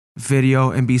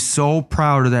video and be so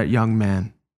proud of that young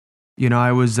man.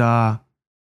 I was, and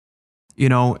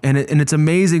it's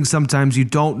amazing sometimes you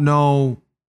don't know,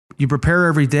 you prepare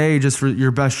every day just for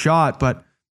your best shot, but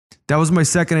that was my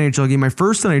second NHL game. My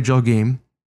first NHL game,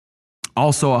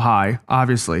 also a high,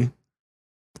 obviously.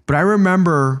 But I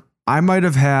remember I might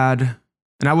have had,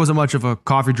 and I wasn't much of a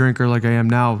coffee drinker like I am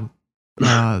now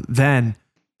then.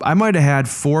 I might have had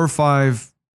 4 or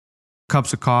 5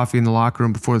 cups of coffee in the locker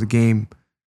room before the game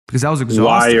because I was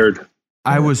exhausted. Wired.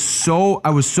 I was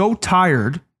so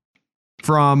tired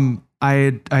from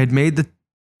I had made the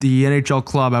NHL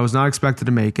club. I was not expected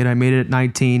to make it. I made it at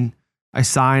 19. I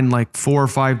signed like 4 or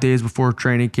 5 days before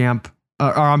training camp.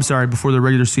 Before the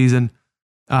regular season.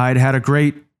 I'd had a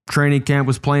great training camp,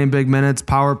 was playing big minutes,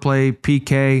 power play,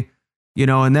 PK,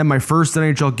 and then my first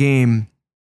NHL game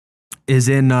is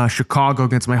in Chicago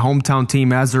against my hometown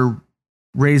team as they're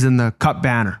raising the cup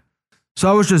banner. So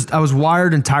I was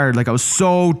wired and tired. Like I was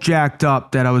so jacked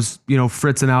up that I was,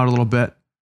 fritzing out a little bit.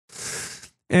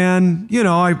 And,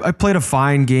 I played a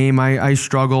fine game. I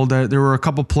struggled. There were a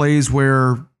couple plays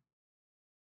where,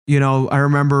 I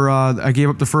remember I gave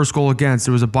up the first goal against.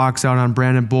 There was a box out on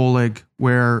Brandon Bolig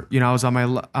where, I was on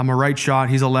my right shot.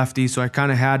 He's a lefty, so I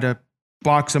kind of had to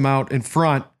box him out in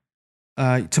front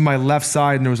to my left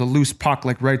side, and there was a loose puck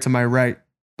like right to my right,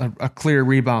 a clear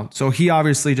rebound. So he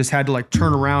obviously just had to like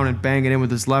turn around and bang it in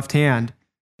with his left hand,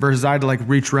 versus I had to like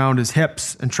reach around his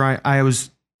hips and try. I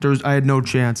had no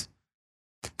chance.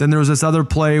 Then there was this other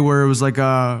play where it was like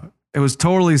it was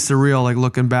totally surreal. Like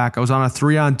looking back, I was on a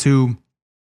 3-on-2.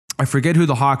 I forget who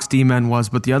the Hawks D-man was,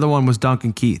 but the other one was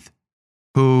Duncan Keith,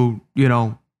 who,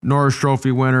 Norris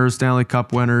Trophy winner, Stanley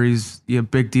Cup winner. He's a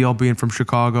big deal being from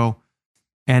Chicago.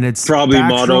 And it's probably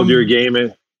modeled your game.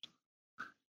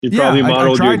 You probably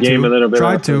modeled your game a little bit.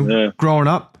 Tried to, growing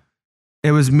up.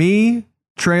 It was me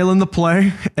trailing the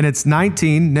play, and it's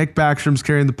 19. Nick Backstrom's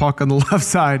carrying the puck on the left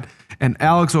side, and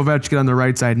Alex Ovechkin on the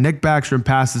right side. Nick Backstrom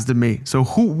passes to me. So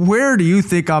where do you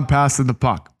think I'm passing the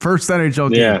puck? First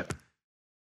NHL game.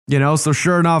 Yeah. So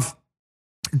sure enough,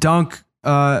 Dunk,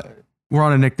 we're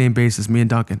on a nickname basis, me and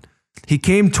Duncan. He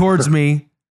came towards me,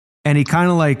 and he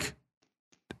kind of like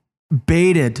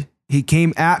baited. He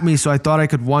came at me, so I thought I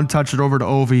could one-touch it over to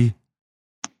Ovi.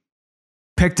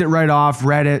 Picked it right off,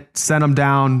 read it, sent him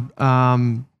down.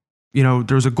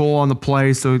 There was a goal on the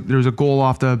play, so there was a goal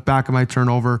off the back of my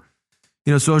turnover.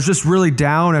 So I was just really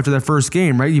down after that first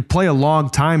game, right? You play a long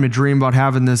time to dream about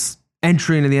having this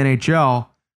entry into the NHL,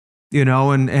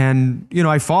 and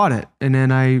I fought it. And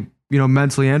then I,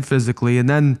 mentally and physically. And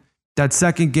then that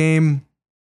second game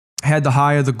had the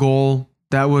high of the goal.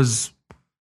 That was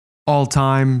all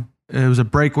time. It was a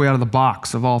breakaway out of the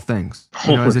box of all things.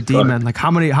 As a D-man, like how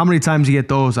many times you get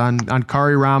those on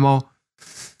Kari Ramo?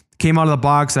 Came out of the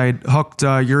box. I hooked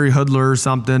Yuri Hudler or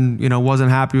something. Wasn't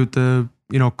happy with the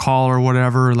call or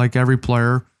whatever. Like every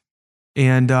player.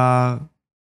 And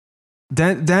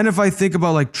then if I think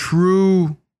about like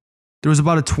true, there was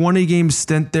about a 20-game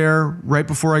stint there right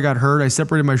before I got hurt. I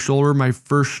separated my shoulder my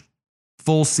first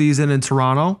full season in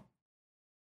Toronto.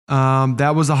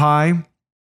 That was a high.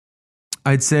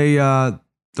 I'd say the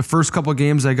first couple of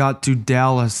games I got to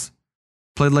Dallas,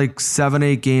 played like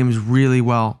 7-8 games really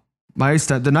well.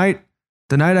 The night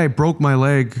I broke my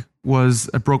leg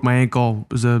I broke my ankle.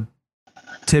 It was a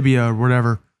tibia or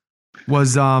whatever.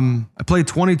 I played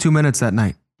 22 minutes that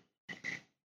night.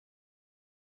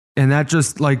 And that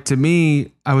just like, to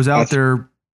me, I was out there,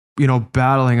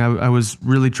 battling. I was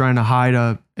really trying to hide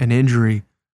an injury.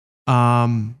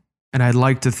 And I'd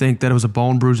like to think that it was a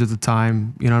bone bruise at the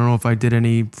time. I don't know if I did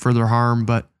any further harm,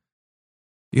 but,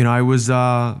 I was,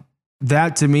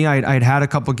 that to me, I'd had a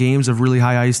couple games of really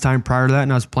high ice time prior to that.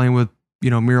 And I was playing with,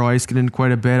 Miro Iskinen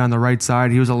quite a bit on the right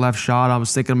side. He was a left shot. I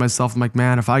was thinking to myself, I'm like,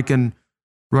 man, if I can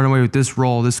run away with this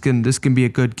role, this can be a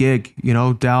good gig.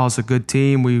 Dallas, a good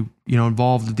team. We,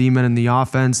 involved the D-men in the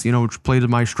offense, which played to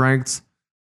my strengths.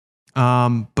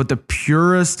 But the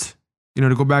purest,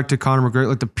 to go back to Conor McGregor,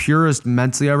 like the purest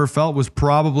mentally I ever felt was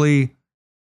probably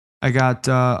I got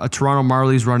a Toronto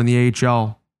Marlies run in the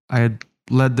AHL. I had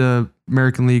led the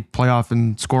American League playoff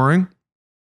in scoring.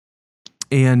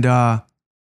 And I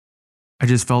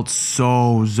just felt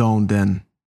so zoned in.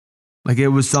 Like it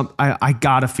was I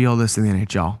got to feel this in the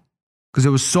NHL. Because it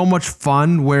was so much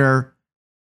fun where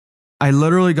I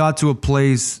literally got to a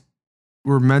place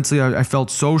where mentally I felt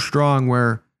so strong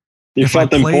where you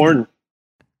felt important.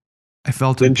 I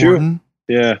felt important.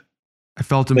 Yeah. I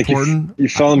felt important. You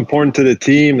felt important to the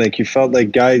team. Like you felt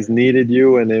like guys needed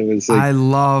you, and it was like, I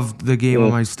loved the game on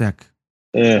my stick.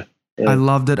 Yeah. I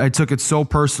loved it. I took it so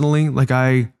personally. Like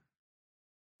I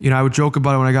would joke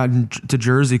about it when I got to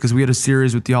Jersey because we had a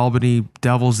series with the Albany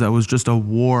Devils that was just a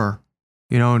war.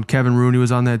 And Kevin Rooney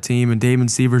was on that team, and Damon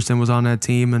Severson was on that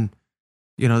team, and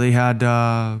they had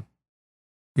some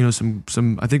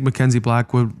I think Mackenzie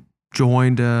Blackwood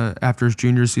joined after his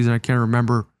junior season. I can't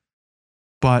remember,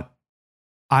 but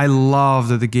I love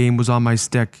that the game was on my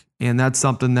stick, and that's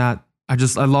something that I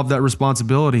love that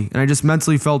responsibility, and I just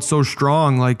mentally felt so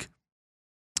strong. Like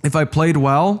if I played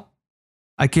well,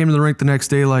 I came to the rink the next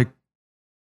day like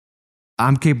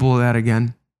I'm capable of that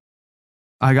again.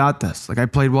 I got this. Like I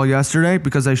played well yesterday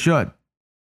because I should.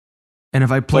 And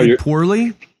if I played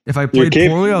poorly, I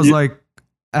was like,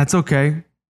 that's okay.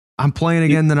 I'm playing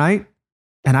again tonight,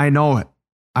 and I know it.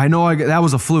 I know that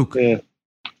was a fluke. Yeah.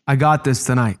 I got this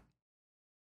tonight.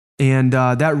 And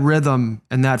that rhythm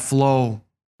and that flow,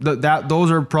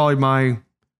 those are probably my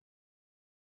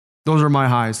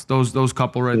highs. Those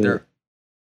couple right there.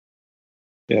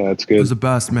 Yeah, that's good. It was the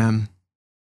best, man.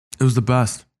 It was the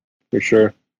best. For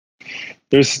sure.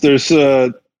 There's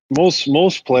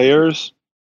most players,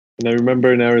 and I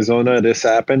remember in Arizona this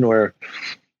happened where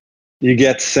you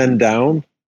get sent down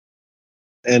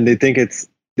and they think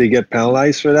they get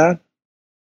penalized for that.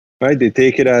 Right? They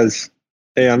take it as,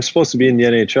 hey, I'm supposed to be in the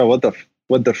NHL.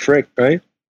 What the frick, right?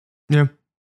 Yeah.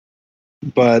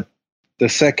 But the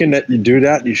second that you do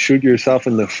that, you shoot yourself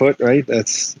in the foot, right?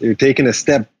 You're taking a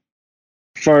step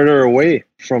farther away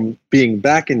from being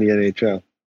back in the NHL.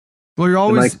 Well, you're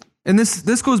always, and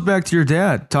this goes back to your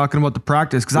dad talking about the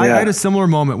practice, because I had a similar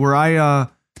moment where I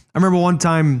remember one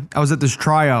time I was at this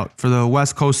tryout for the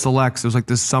West Coast Selects. It was like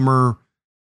this summer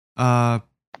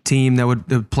team that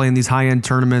would play in these high-end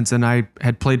tournaments, and I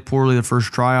had played poorly the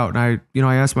first tryout, and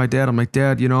I asked my dad, I'm like,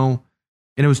 Dad, and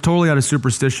it was totally out of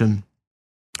superstition.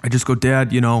 I just go,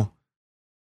 Dad, you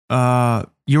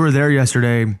were there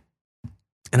yesterday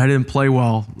and I didn't play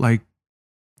well. Like,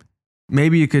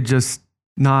 maybe you could just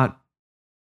not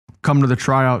come to the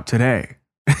tryout today.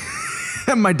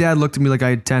 And my dad looked at me like I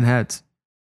had 10 heads.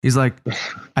 He's like,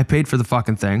 I paid for the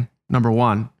fucking thing, number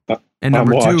one. And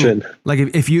number two, like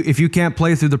if you can't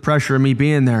play through the pressure of me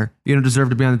being there, you don't deserve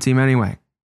to be on the team anyway.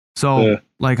 So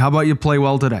like, how about you play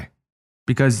well today?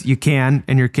 Because you can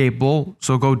and you're capable,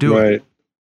 so go do it.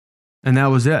 And that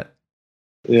was it.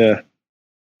 Yeah.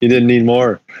 You didn't need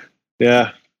more.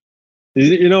 Yeah.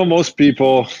 Most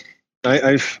people,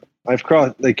 I've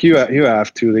crossed, like you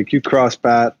have to, like you cross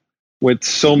path with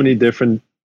so many different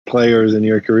players in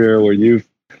your career where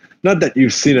not that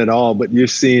you've seen it all, but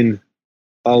you've seen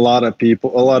a lot of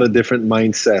people, a lot of different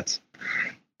mindsets.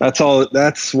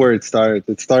 That's where it starts.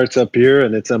 It starts up here,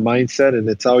 and it's a mindset, and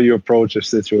it's how you approach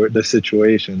the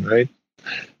situation, right?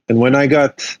 And when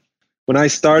I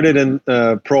started in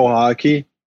pro hockey,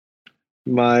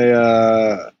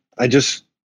 I just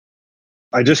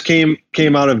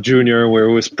came out of junior, where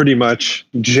it was pretty much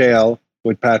jail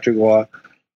with Patrick Waugh,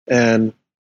 and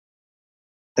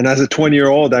as a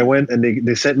 20-year-old, I went and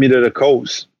they sent me to the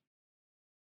coast.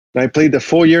 And I played the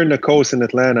full year in the coast in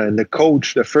Atlanta, and the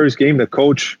first game, the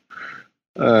coach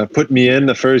put me in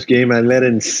the first game. I let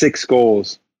in 6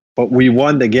 goals, but we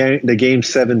won the game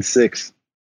 7-6.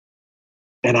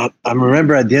 And I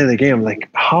remember at the end of the game, I'm like,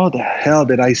 how the hell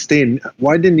did I stay in?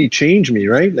 Why didn't he change me,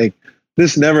 right? Like,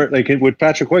 this never, like with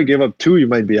Patrick White, gave up 2, you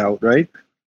might be out, right?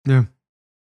 Yeah.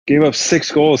 Gave up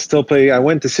 6 goals, still play. I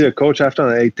went to see a coach after,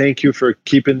 and I thank you for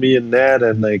keeping me in net,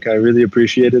 and like I really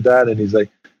appreciated that. And he's like,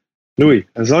 Louis,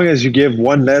 as long as you give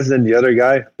 1 less than the other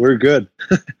guy, we're good.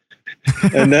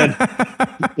 and then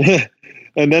at the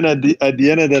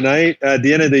end of the night, at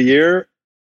the end of the year,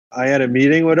 I had a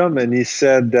meeting with him, and he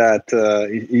said that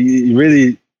he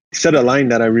really said a line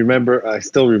that I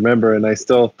still remember, and I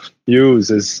still use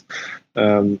is,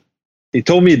 he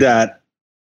told me that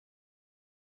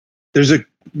there's a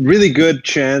really good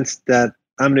chance that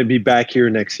I'm going to be back here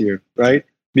next year, right?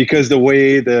 Because the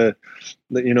way the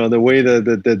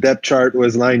depth chart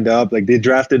was lined up, like they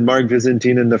drafted Mark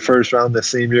Vizintin in the first round the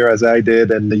same year as I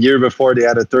did, and the year before they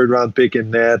had a 3rd round pick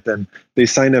in net, and they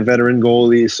signed a veteran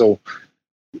goalie, so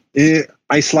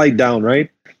I slide down, right?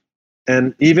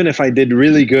 And even if I did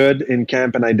really good in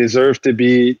camp and I deserve to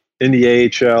be in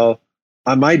the AHL,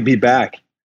 I might be back.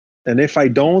 And if I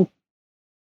don't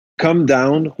come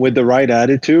down with the right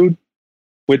attitude,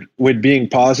 with being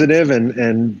positive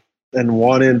and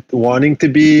wanting to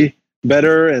be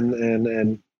better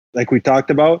and like we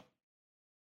talked about,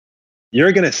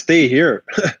 you're gonna stay here.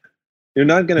 You're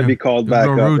not gonna be called back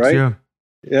up, roots, right?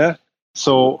 Yeah.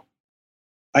 So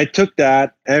I took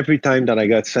that every time that I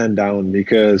got sent down,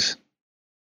 because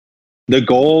the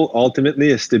goal ultimately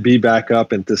is to be back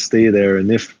up and to stay there. And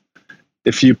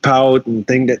if you pout and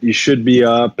think that you should be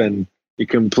up and you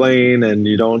complain and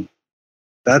you don't,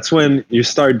 that's when you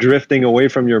start drifting away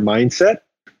from your mindset.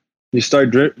 You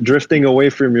start drifting away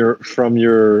from your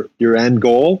end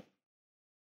goal,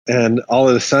 and all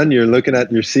of a sudden you're looking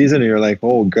at your season and you're like,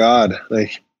 oh God,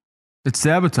 like it's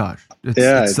sabotage.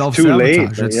 It's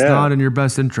self-sabotage. It's not in your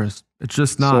best interest. It's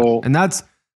just not. So, and that's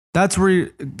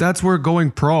where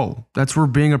going pro, that's where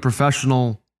being a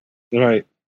professional, right?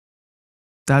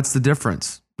 That's the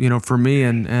difference, for me.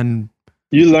 And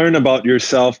you learn about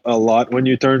yourself a lot when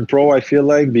you turn pro, I feel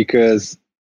like, because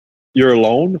you're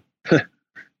alone.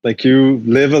 Like you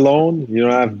live alone. You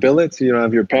don't have billets. You don't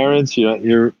have your parents.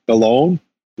 You're alone.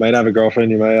 Might have a girlfriend.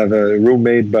 You might have a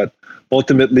roommate, but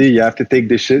ultimately you have to take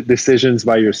decisions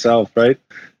by yourself, right?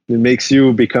 It makes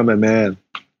you become a man.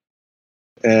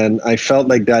 And I felt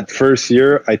like that first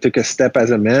year I took a step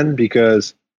as a man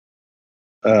because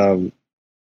I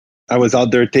was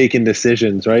out there taking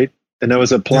decisions, right? And I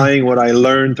was applying what I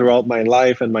learned throughout my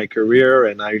life and my career,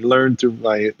 and I learned through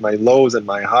my lows and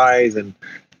my highs, and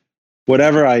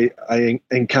whatever I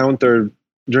encountered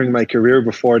during my career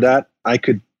before that, I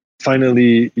could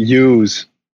finally use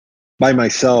by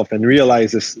myself and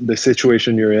realize the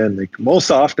situation you're in. Like most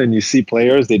often you see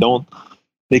players, they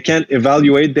can't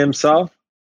evaluate themselves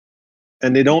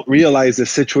and they don't realize the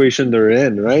situation they're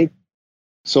in, right?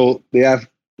 So they have,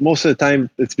 most of the time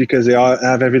it's because they all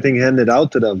have everything handed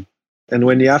out to them. And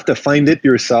when you have to find it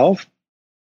yourself,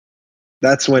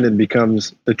 that's when it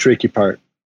becomes the tricky part.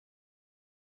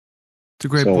 It's a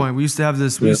great point. We used to have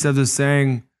this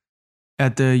saying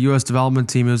at the U.S. development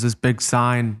team. It was this big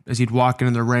sign as you'd walk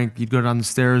into the rink. You'd go down the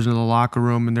stairs into the locker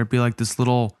room, and there'd be like this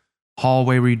little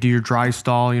hallway where you do your dry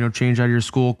stall. Change out your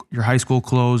high school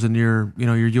clothes and your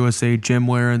USA gym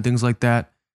wear and things like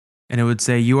that. And it would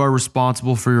say, "You are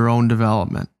responsible for your own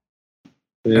development."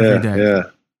 Every day.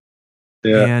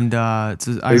 Yeah. And I have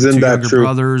two younger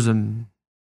brothers, and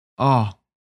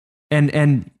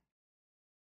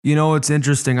it's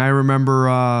interesting. I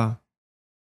remember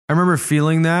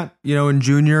feeling that, in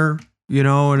junior,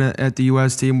 and at the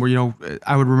U.S. team where,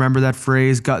 I would remember that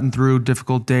phrase, gutting through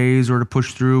difficult days or to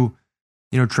push through,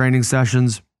 training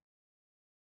sessions.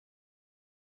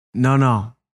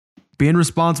 No. Being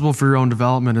responsible for your own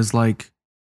development is like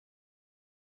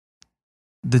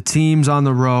the team's on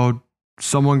the road.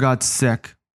 Someone got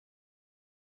sick.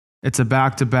 It's a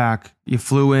back-to-back. You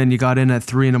flew in, you got in at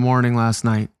 3 a.m. last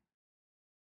night.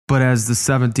 But as the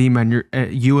 17 man,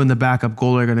 you and the backup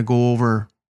goalie are going to go over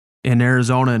in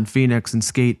Arizona and Phoenix and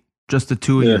skate, just the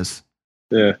two of you.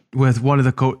 Yeah. With one of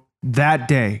the that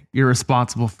day, you're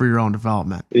responsible for your own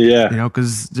development. Yeah.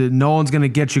 Because no one's going to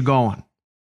get you going.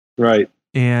 Right.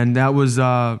 And that was,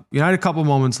 I had a couple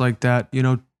moments like that,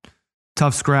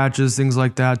 tough scratches, things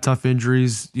like that, tough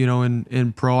injuries,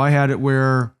 in pro. I had it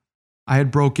where I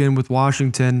had broke in with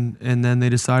Washington, and then they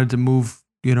decided to move,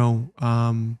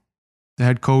 the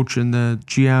head coach and the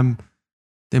GM,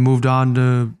 they moved on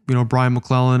to, Brian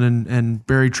McClellan and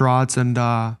Barry Trotz. And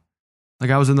I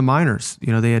was in the minors,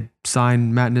 they had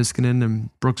signed Matt Niskanen and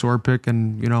Brooks Orpik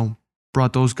and,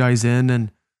 brought those guys in.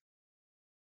 And,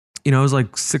 it was like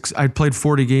I'd played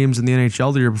 40 games in the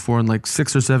NHL the year before, and like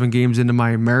 6 or 7 games into my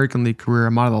American League career,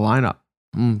 I'm out of the lineup.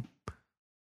 I'm,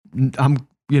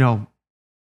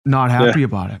 not happy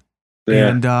about it. Yeah.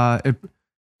 And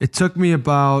it took me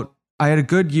I had a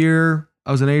good year.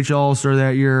 I was an AHL All-Star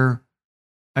that year.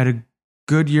 I had a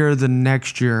good year the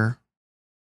next year.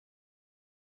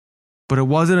 But it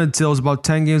wasn't until it was about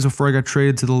 10 games before I got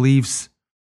traded to the Leafs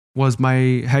was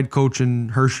my head coach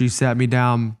and Hershey sat me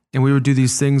down, and we would do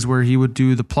these things where he would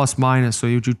do the plus minus. So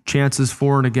he would do chances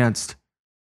for and against,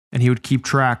 and he would keep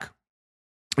track.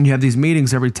 And you have these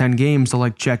meetings every 10 games to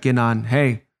like check in on,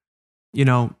 hey,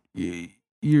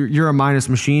 you're a minus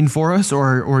machine for us,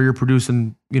 or you're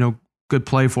producing, good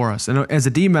play for us. And as a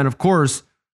D-man, of course,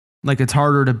 like it's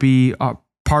harder to be a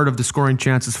part of the scoring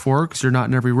chances for because you're not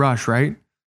in every rush, right?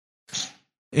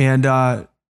 And I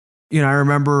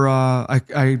remember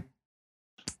I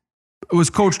was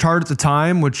coached hard at the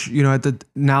time, which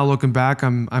now looking back,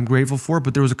 I'm grateful for.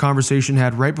 But there was a conversation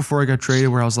had right before I got traded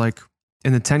where I was like,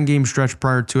 in the 10-game stretch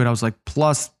prior to it, I was like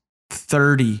plus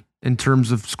 30 in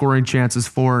terms of scoring chances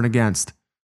for and against.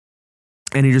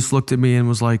 And he just looked at me and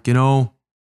was like,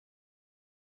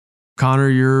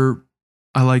 Connor,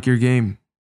 I like your game.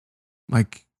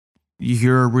 Like,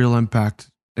 you're a real impact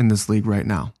in this league right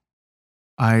now.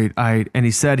 And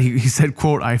he said,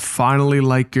 quote, I finally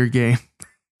like your game.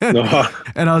 And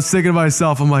I was thinking to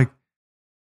myself, I'm like,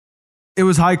 it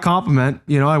was high compliment.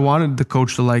 I wanted the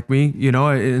coach to like me,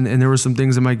 and there were some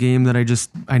things in my game that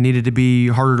I needed to be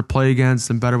harder to play against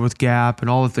and better with gap and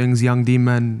all the things young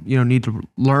D-men, need to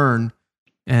learn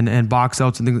and box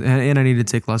outs and things. And I needed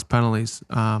to take less penalties.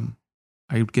 I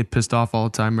would get pissed off all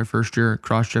the time my first year,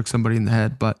 cross-check somebody in the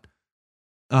head. But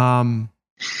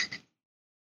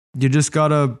you just got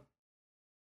to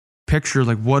picture,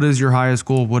 like, what is your highest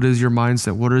goal? What is your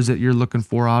mindset? What is it you're looking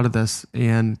for out of this?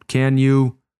 And can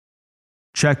you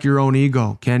check your own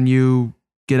ego? Can you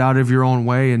get out of your own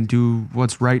way and do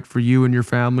what's right for you and your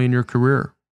family and your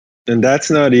career? And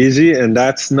that's not easy. And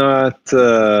that's not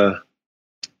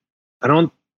I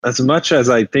don't, as much as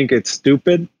I think it's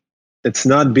stupid, it's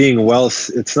not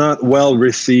it's not well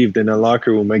received in a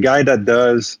locker room. A guy that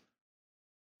does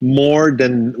more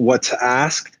than what's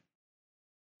asked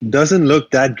doesn't look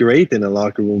that great in a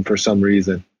locker room for some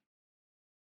reason.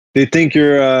 They think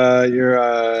Well,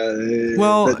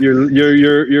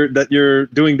 that you're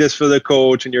doing this for the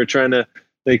coach and you're trying to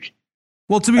like.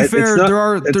 Well, to be fair,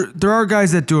 there are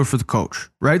guys that do it for the coach,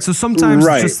 right? So sometimes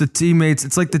it's just the teammates.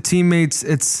 It's like the teammates.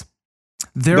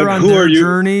 They're on their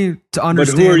journey to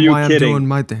understand why I'm doing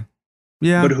my thing.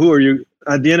 Yeah. But who are you?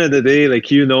 At the end of the day,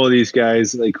 like, you know, these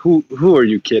guys, like, who are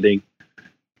you kidding?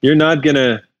 You're not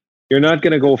gonna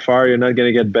go far. You're not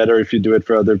gonna get better if you do it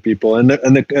for other people. And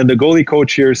the goalie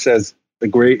coach here says a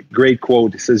great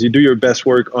quote. He says, "You do your best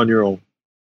work on your own."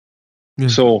 Yeah.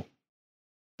 So,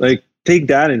 like, take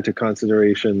that into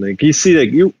consideration. Like, you see,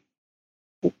 like,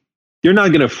 you're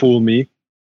not gonna fool me.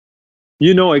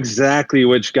 You know exactly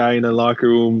which guy in the locker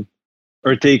room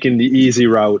are taking the easy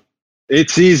route.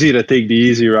 It's easy to take the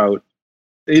easy route.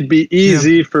 It'd be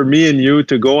easy for me and you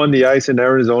to go on the ice in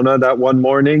Arizona that one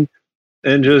morning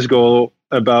and just go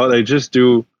about, like, just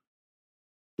do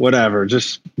whatever.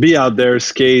 Just be out there,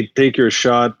 skate, take your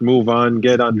shot, move on,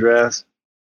 get undressed.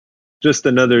 Just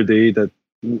another day that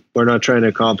we're not trying to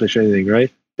accomplish anything,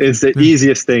 right? It's the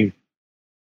easiest thing.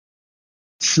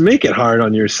 Just make it hard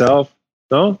on yourself,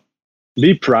 no?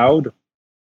 Be proud.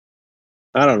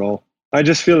 I don't know. I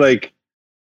just feel like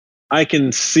I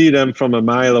can see them from a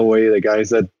mile away, the guys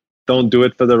that don't do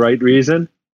it for the right reason.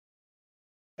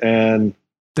 And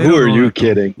who are you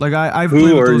kidding? Like, I've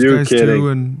played with those guys too,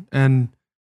 and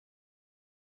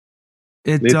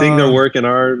they think they're working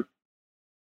hard.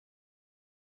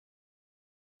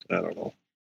 I don't know.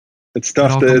 It's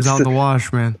tough. It all comes out in the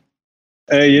wash, man.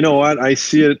 Hey, you know what? I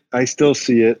see it. I still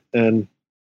see it, and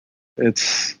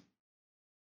it's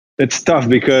tough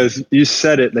because you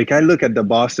said it. Like, I look at the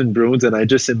Boston Bruins and I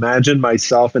just imagine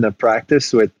myself in a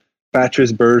practice with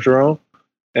Patrice Bergeron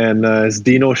and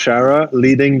Zdeno Chara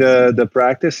leading the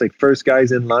practice, like, first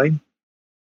guys in line.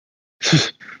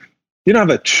 You don't have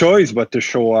a choice but to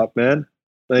show up, man.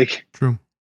 Like, true.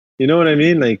 You know what I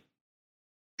mean? Like,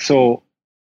 so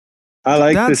I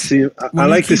like to see. I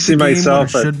like to see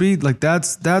myself. Should be like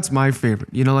that's my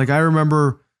favorite. You know, like, I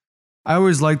remember, I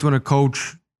always liked when a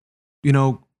coach, you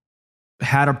know,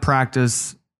 had a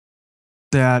practice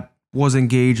that was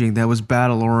engaging, that was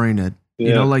battle oriented. Yeah.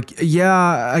 You know, like,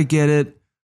 I get it.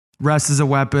 Rest is a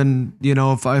weapon. You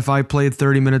know, if I played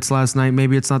 30 minutes last night,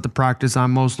 maybe it's not the practice I'm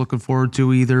most looking forward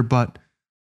to either. But,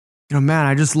 you know, man,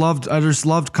 I just loved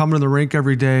coming to the rink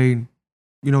every day.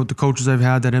 You know, with the coaches I've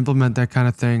had that implement that kind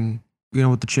of thing. You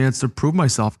know, with the chance to prove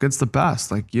myself against the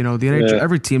best. Like, you know, the NHL,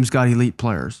 every team's got elite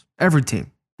players. Every team.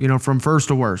 You know, from first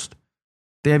to worst.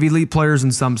 They have elite players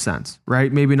in some sense,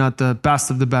 right? Maybe not the best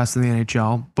of the best in the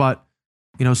NHL, but,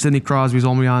 you know, Sidney Crosby's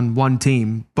only on one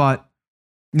team, but,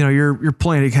 you know, you're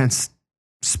playing against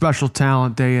special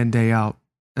talent day in, day out.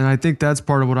 And I think that's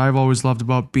part of what I've always loved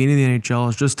about being in the NHL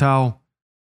is just how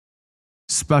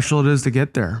special it is to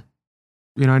get there.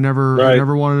 You know, I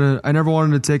never wanted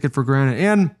to take it for granted.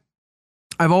 And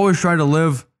I've always tried to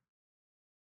live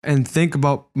and think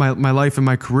about my life and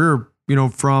my career, you know,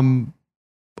 from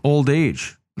old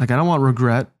age. Like, I don't want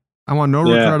regret. I want no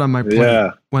regret on my plate.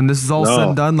 Yeah. When this is all said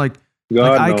and done,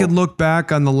 I could look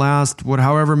back on the last,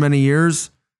 however many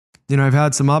years, you know, I've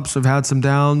had some ups, I've had some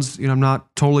downs. You know, I'm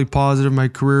not totally positive my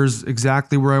career is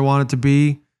exactly where I want it to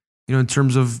be, you know, in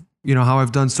terms of, you know, how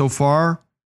I've done so far.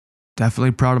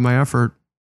 Definitely proud of my effort.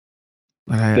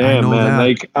 I know man. That.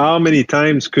 Like, how many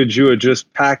times could you have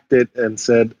just packed it and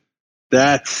said,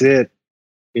 that's it?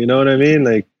 You know what I mean?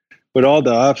 Like, with all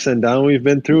the ups and downs we've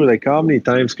been through, like, how many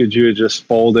times could you just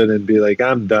fold it and be like,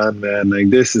 I'm done, man. Like,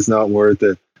 this is not worth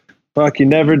it. Fuck, you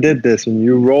never did this. When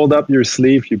you rolled up your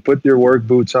sleeve, you put your work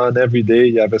boots on every day,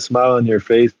 you have a smile on your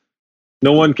face.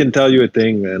 No one can tell you a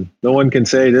thing, man. No one can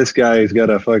say this guy's got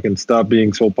to fucking stop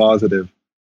being so positive.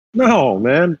 No,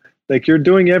 man. Like, you're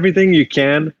doing everything you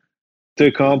can to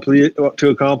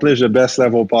accomplish the best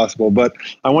level possible. But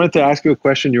I wanted to ask you a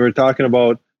question. You were talking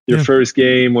about your first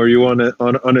game where you won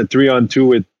on a 3-on-2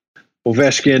 with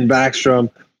Ovechkin, Backstrom.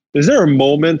 Is there a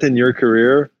moment in your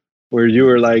career where you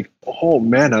were like, oh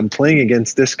man, I'm playing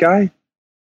against this guy?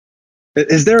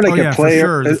 Is there like a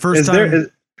player? For sure.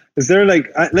 Is there like,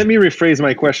 let me rephrase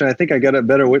my question. I think I got it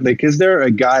better. Like, is there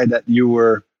a guy that you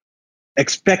were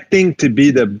expecting to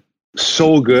be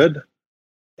so good,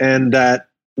 and that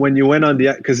when you went on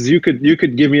because you could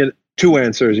give me two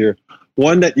answers here.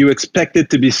 One that you expected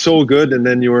to be so good, and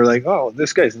then you were like, oh,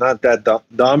 this guy's not that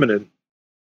dominant,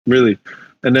 really.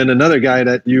 and then another guy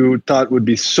that you thought would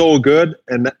be so good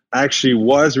and actually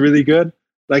was really good.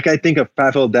 Like I think of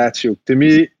Pavel Datsyuk. To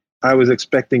me, I was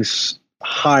expecting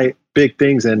high, big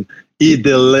things, and he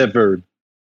delivered.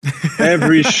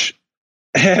 Every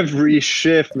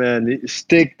shift, man,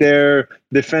 stick there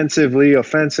defensively,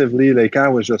 offensively. Like I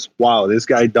was just, wow, this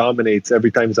guy dominates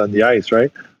every time he's on the ice,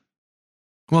 right?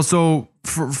 Well, so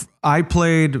I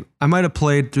might have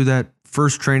played through that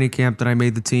first training camp that I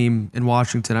made the team in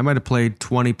Washington. I might have played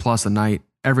 20 plus a night,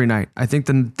 every night. I think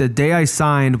the day I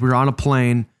signed, we were on a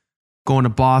plane going to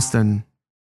Boston.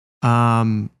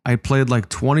 I played like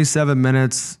 27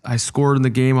 minutes. I scored in the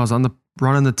game. I was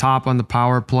running the top on the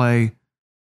power play.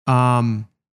 And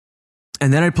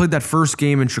then I played that first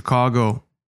game in Chicago,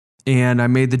 and I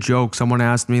made the joke. Someone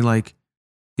asked me, like,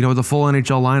 the full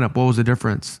NHL lineup, what was the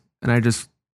difference? And I just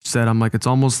said, I'm like, it's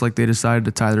almost like they decided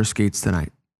to tie their skates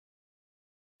tonight.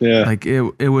 Yeah. Like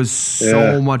it was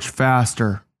so much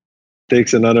faster.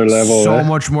 Takes another level. So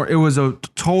much more. It was a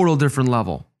total different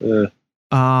level. Yeah.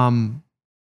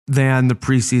 Than the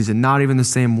preseason. Not even the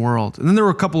same world. And then there were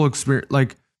a couple of experience.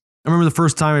 Like I remember the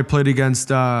first time I played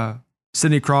against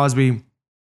Sidney Crosby.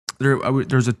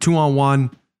 There's a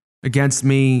 2-on-1 against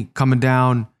me coming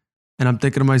down, and I'm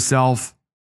thinking to myself,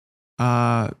 he's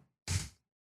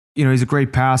a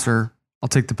great passer. I'll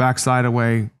take the backside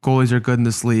away. Goalies are good in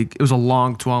this league. It was a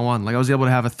long 2-on-1. Like I was able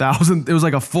to have 1,000. It was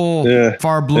like a full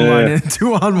far blue line in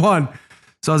 2-on-1.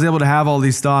 So I was able to have all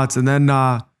these thoughts. And then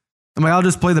I'm like, I'll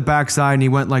just play the backside. And he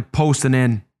went like posting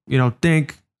in,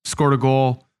 dink, scored a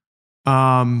goal.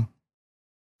 And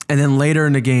then later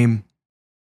in the game,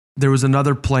 there was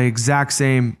another play, exact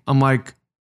same. I'm like,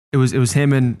 it was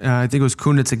him and I think it was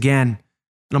Kunitz again.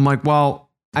 And I'm like, well,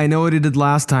 I know what he did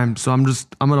last time, so I'm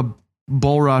going to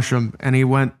bull rush him. And he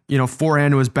went,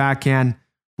 forehand to his backhand,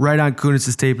 right on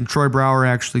Kunitz's tape. And Troy Brouwer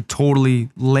actually totally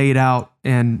laid out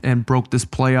and broke this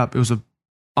play up. It was an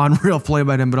unreal play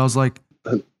by him, but I was like,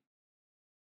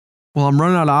 well, I'm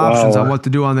running out of options on what to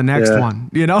do on the next one.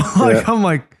 I'm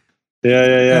like,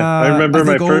 I remember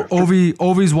my first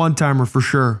Ovi's one-timer for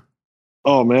sure.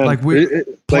 Oh man, like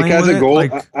as a goal,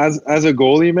 as a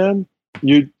goalie, man,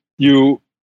 you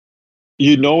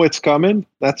know it's coming.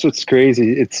 That's what's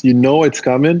crazy. It's it's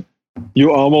coming.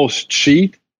 You almost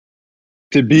cheat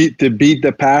to beat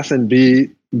the pass and be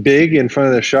big in front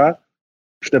of the shot.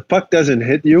 If the puck doesn't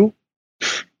hit you,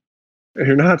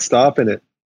 you're not stopping it.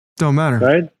 Don't matter,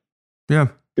 right? Yeah,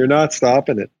 you're not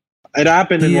stopping it. It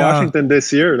happened in Washington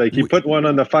this year. Like he put one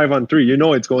on the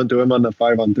 5-on-3. It's going to him on the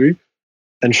 5-on-3,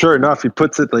 and sure enough, he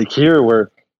puts it like here where.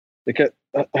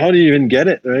 How do you even get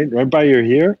it? Right by your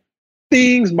ear.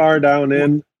 Things bar down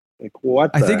in. Like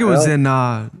what? I think it was in.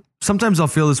 Sometimes I'll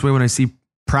feel this way when I see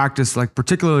practice, like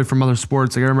particularly from other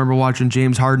sports. Like I remember watching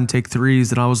James Harden take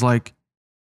threes, and I was like,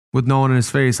 with no one in his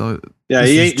face. He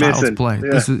ain't missing. Play.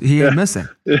 Yeah. He ain't missing.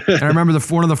 And I remember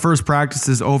one of the first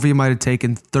practices, Ovi might have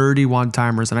taken 30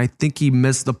 one-timers, and I think he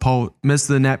missed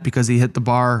the net because he hit the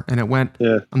bar, and it went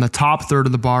on the top third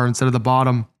of the bar instead of the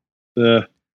bottom. Yeah,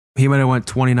 he might have went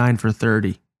 29 for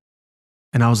 30,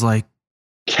 and I was like,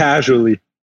 casually.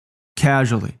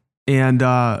 And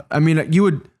I mean, you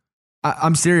would.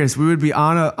 I'm serious. We would be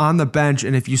on the bench,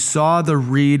 and if you saw the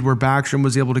read where Backstrom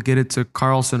was able to get it to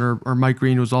Carlson or Mike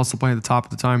Green, who was also playing at the top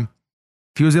at the time,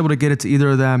 if he was able to get it to either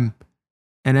of them,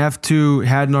 and F2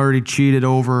 hadn't already cheated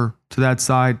over to that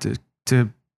side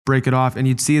to break it off, and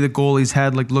you'd see the goalie's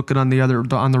head like looking on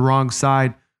the wrong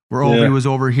side where Ovi was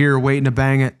over here waiting to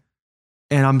bang it,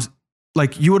 and I'm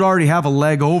like, you would already have a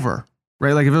leg over,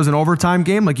 right? Like if it was an overtime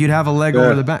game, like you'd have a leg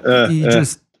over the bench.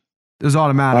 It was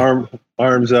automatic.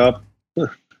 Arms up.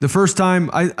 The first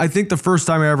time, I think the first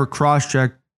time I ever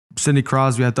cross-checked Sidney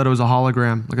Crosby, I thought it was a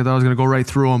hologram. Like I thought I was going to go right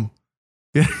through him.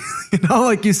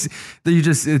 Like it's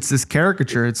this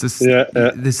caricature. It's this,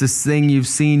 this thing you've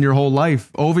seen your whole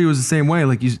life. Ovi was the same way.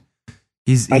 Like he's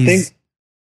this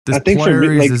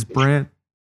player, he's this brand.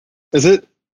 Is it?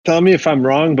 Tell me if I'm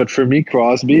wrong, but for me,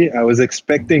 Crosby, I was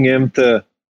expecting him to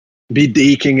be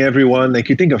deking everyone. Like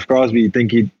you think of Crosby, you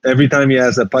think every time he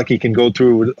has a puck, he can go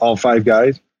through with all five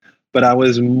guys. But I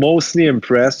was mostly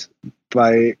impressed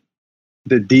by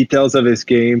the details of his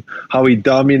game, how he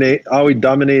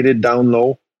dominated down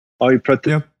low,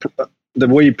 the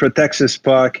way he protects his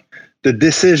puck, the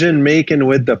decision making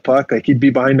with the puck. Like he'd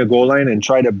be behind the goal line and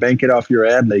try to bank it off your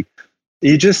head. Like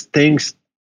he just thinks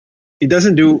he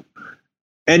doesn't do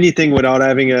anything without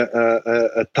having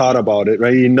a thought about it,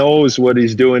 right? He knows what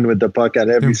he's doing with the puck at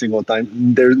every single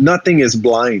time. Nothing is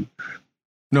blind.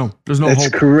 No, there's no It's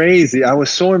hope. crazy. I was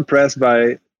so impressed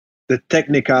by the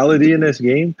technicality in this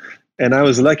game. And I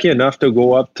was lucky enough to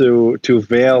go up to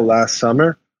Vail last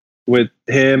summer with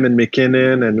him and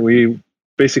McKinnon, and we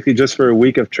basically just for a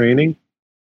week of training.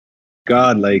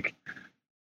 God, like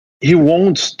he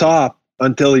won't stop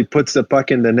until he puts the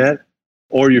puck in the net,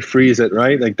 or you freeze it,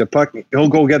 right? Like the puck, he'll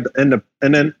go get and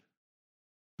then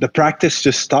the practice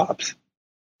just stops.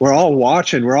 We're all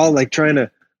watching. We're all like trying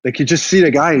to, like, you just see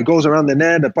the guy, he goes around the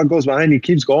net, the puck goes behind, he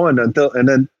keeps going and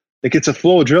then like it's a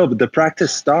flow drill, but the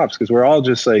practice stops because we're all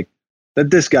just like, let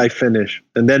this guy finish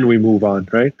and then we move on,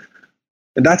 right?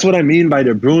 And that's what I mean by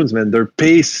the Bruins, man. They're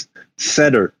pace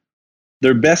setter.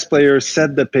 Their best players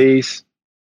set the pace,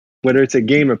 whether it's a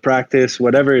game of practice,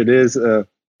 whatever it is,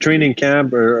 training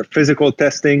camp or physical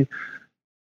testing.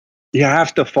 You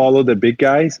have to follow the big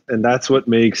guys, and that's what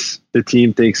makes the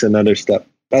team takes another step.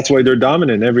 That's why they're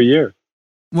dominant every year.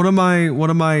 One of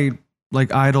my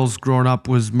like idols growing up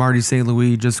was Marty St.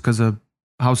 Louis, just because of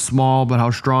how small but how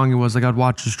strong he was. Like I'd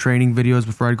watch his training videos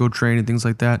before I'd go train and things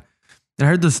like that. And I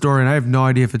heard this story, and I have no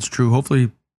idea if it's true.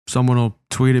 Hopefully someone will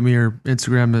tweet at me or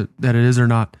Instagram that it is or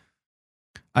not.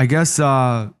 I guess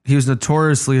he was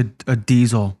notoriously a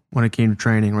diesel when it came to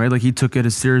training, right? Like he took it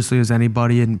as seriously as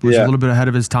anybody and was a little bit ahead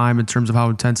of his time in terms of how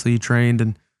intensely he trained.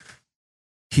 And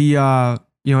he, had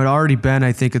already been,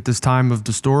 I think at this time of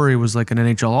the story, was like an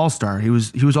NHL All-Star. He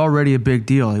was already a big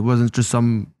deal. He wasn't just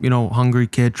some, hungry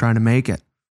kid trying to make it.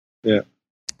 Yeah.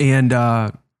 And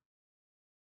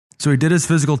so he did his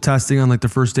physical testing on like the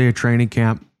first day of training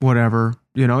camp, whatever,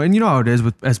 and you know how it is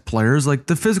as players, like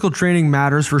the physical training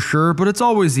matters for sure, but it's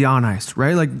always the on ice,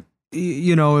 right? Like,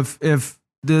 if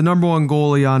the number one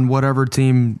goalie on whatever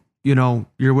team,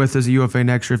 you're with as a UFA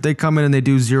next year, if they come in and they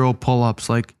do 0 pull-ups,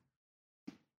 like,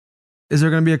 is there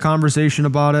going to be a conversation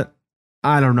about it?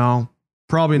 I don't know.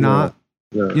 Probably not,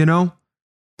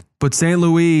 But St.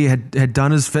 Louis had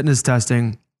done his fitness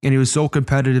testing, and he was so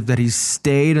competitive that he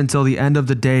stayed until the end of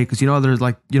the day. Because, there's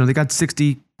like, they got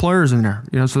 60 players in there,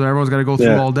 so everyone's got to go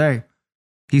through all day.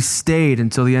 He stayed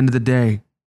until the end of the day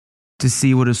to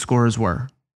see what his scores were.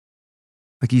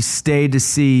 Like he stayed to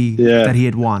see that he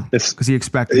had won because he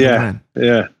expected to win.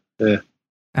 Yeah.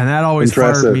 And that always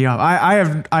fired me up.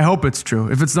 I hope it's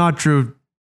true. If it's not true,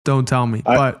 don't tell me.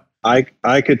 But I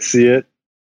could see it.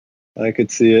 I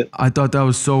thought that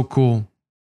was so cool.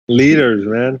 Leaders,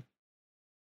 man.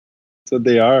 That's what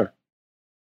they are.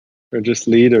 They're just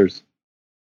leaders.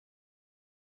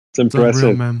 It's impressive,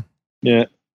 unreal, man. Yeah,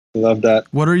 I love that.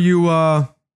 What are you?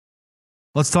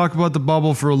 Let's talk about the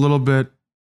bubble for a little bit.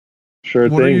 Sure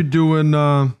thing. What are you doing?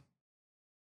 What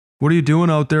are you doing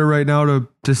out there right now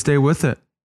to stay with it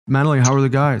mentally? How are the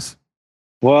guys?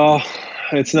 Well,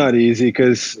 it's not easy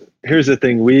because here's the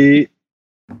thing: we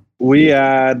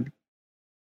had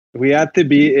to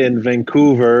be in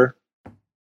Vancouver.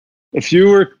 If you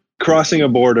were crossing a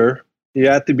border, you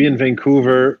had to be in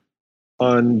Vancouver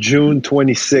on June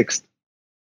 26th.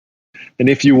 And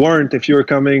if you were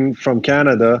coming from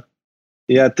Canada,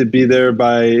 you had to be there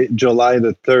by July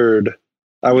the 3rd.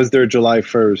 I was there July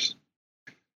 1st.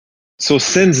 So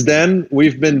since then,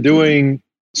 we've been doing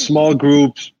small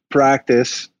groups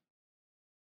practice,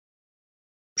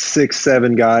 6,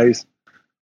 7 guys,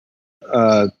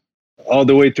 all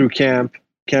the way through camp.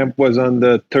 Camp was on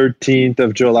the 13th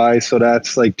of July, so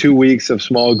that's like 2 weeks of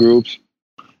small groups.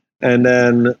 And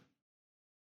then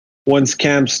once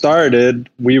camp started,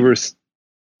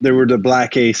 there were the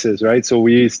Black Aces, right? So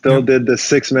we still did the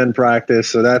 6-man practice.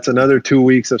 So that's another 2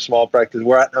 weeks of small practice.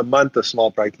 We're at a month of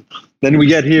small practice. Then we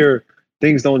get here,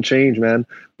 things don't change, man.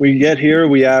 We get here,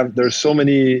 there's so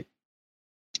many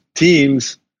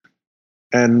teams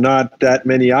and not that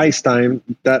much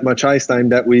ice time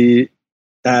that we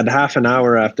had half an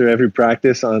hour after every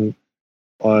practice on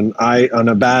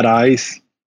a bad ice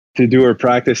to do our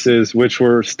practices, which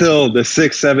were still the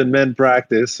 6-7 men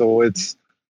practice. So it's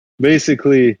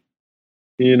basically,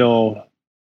 it's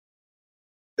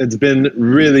been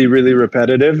really, really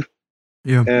repetitive.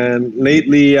 Yeah. And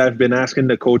lately I've been asking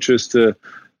the coaches to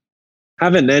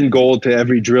have an end goal to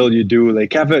every drill you do, like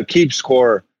keep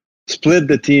score, split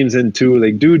the teams in 2,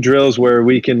 like do drills where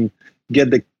we can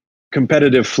get the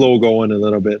competitive flow going a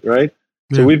little bit, right?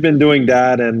 Yeah. So we've been doing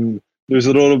that, and there's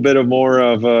a little bit of more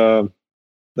of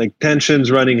like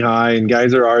tensions running high and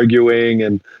guys are arguing,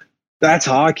 and that's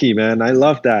hockey, man. I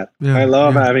love that. Yeah, I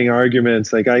love having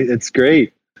arguments. Like it's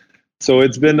great. So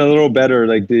it's been a little better,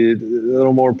 like a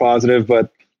little more positive,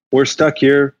 but we're stuck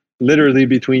here literally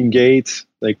between gates.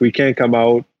 Like we can't come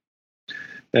out.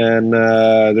 And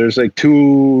there's like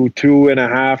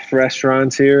 2.5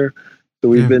 restaurants here. So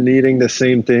we've been eating the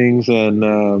same things,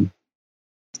 and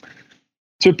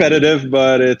it's repetitive,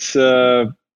 but it's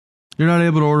you're not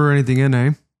able to order anything in,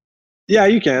 eh? Yeah,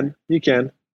 you can.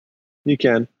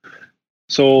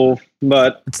 So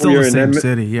But It's still you're the in same Edmonton.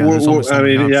 city. Yeah, there's only so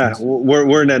many options.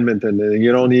 We're in Edmonton.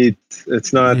 You don't need.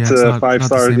 It's not It's not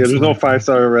 5-star. the same There's no selection.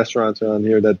 5-star restaurants around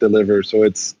here that deliver. So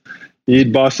it's you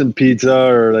eat Boston pizza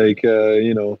or like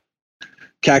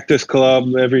Cactus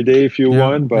Club every day if you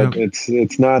want, but it's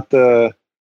not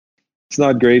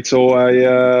great. So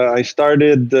I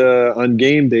started on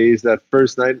game days. That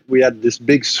first night we had this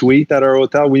big suite at our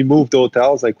hotel. We moved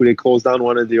hotels, like we closed down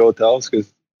one of the hotels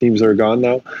because teams are gone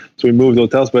now. So we moved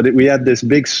hotels, but we had this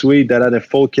big suite that had a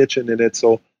full kitchen in it.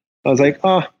 So I was like,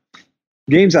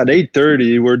 games at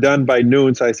 8:30. We're done by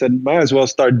noon. So I said, might as well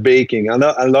start baking. I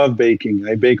love baking.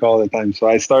 I bake all the time. So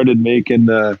I started making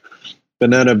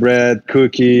banana bread,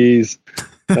 cookies.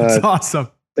 That's awesome.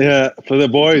 Yeah, for the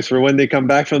boys, for when they come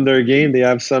back from their game, they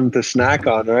have something to snack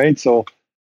on, right? So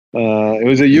it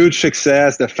was a huge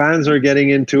success. The fans are getting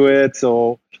into it,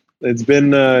 so it's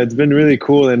been really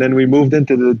cool. And then we moved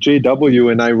into the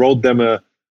JW, and I wrote them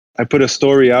I put a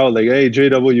story out like, "Hey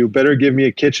JW, better give me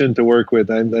a kitchen to work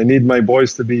with. I need my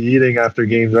boys to be eating after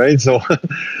games, right?" So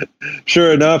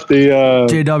sure enough, they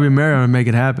JW Marriott make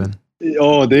it happen.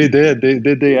 Oh, they did.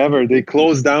 They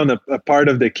closed down a part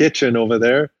of the kitchen over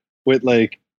there with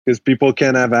like because people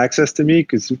can't have access to me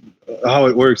because how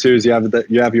it works here is you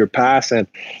have your pass and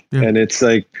it's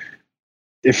like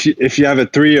if you have a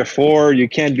 3 or 4 you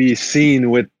can't be seen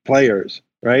with players,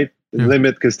 right?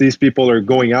 Limit because these people are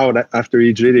going out after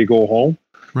each day they go home,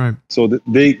 right? So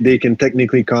they can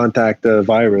technically contact the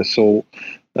virus. So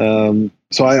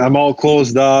so I'm all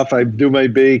closed off. I do my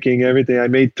baking, everything. I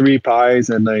made 3 pies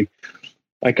and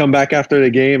I come back after the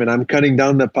game and I'm cutting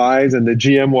down the pies and the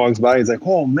GM walks by. He's like,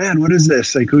 "Oh man, what is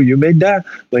this? Like, who you made that?"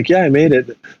 I'm like, "Yeah, I made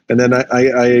it." And then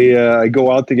I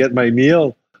go out to get my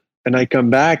meal, and I come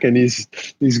back and he's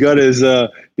got his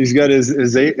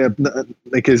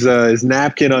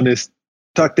napkin on his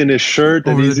tucked in his shirt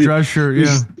over and he's the dress shirt.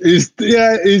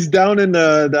 He's down in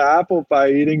the apple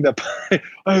pie eating the pie.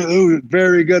 Oh,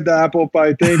 very good, the apple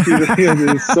pie. Thank you.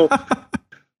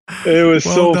 It was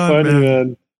so done, funny,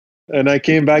 man. And I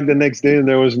came back the next day and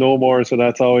there was no more. So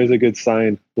that's always a good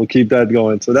sign. We'll keep that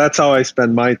going. So that's how I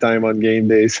spend my time on game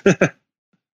days.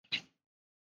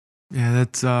 Yeah,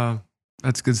 that's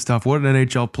good stuff. What an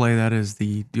NHL play that is,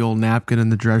 the old napkin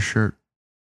and the dress shirt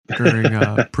during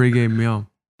a pregame meal.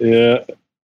 Yeah.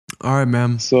 All right,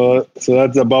 man. So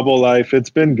that's a bubble life. It's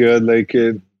been good. Like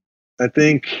I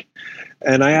think,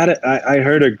 and I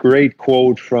heard a great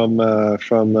quote from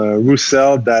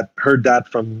Roussel that heard that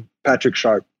from Patrick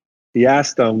Sharp. He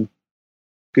asked him,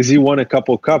 because he won a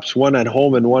couple cups, one at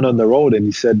home and one on the road, and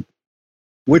he said,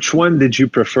 "Which one did you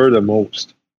prefer the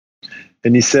most?"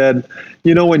 And he said,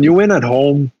 when you win at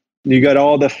home, you got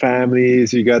all the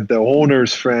families, you got the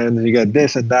owner's friends, you got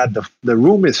this and that. The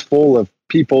room is full of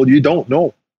people you don't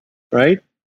know, right?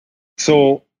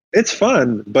 So it's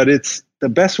fun, but it's the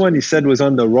best one he said was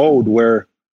on the road where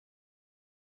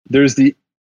there's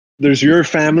your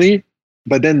family,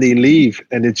 but then they leave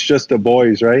and it's just the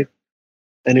boys, right?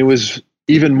 And it was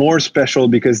even more special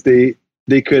because they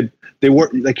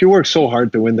work like you work so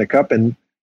hard to win the cup and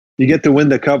you get to win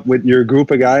the cup with your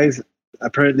group of guys.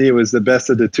 Apparently it was the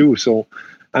best of the two. So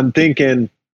I'm thinking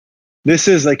this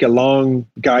is like a long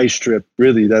guys trip.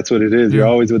 Really, that's what it is. You're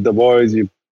always with the boys. You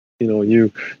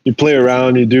play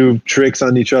around, you do tricks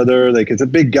on each other. Like it's a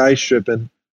big guys trip.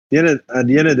 And at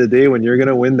the end of the day, when you're going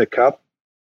to win the cup,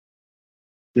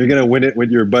 you're going to win it with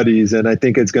your buddies. And I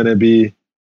think it's going to be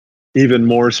even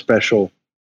more special.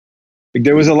 Like,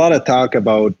 there was a lot of talk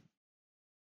about,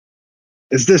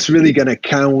 is this really going to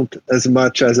count as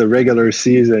much as a regular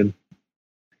season?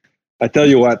 I tell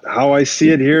you what, how I see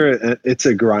it here, it's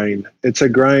a grind. It's a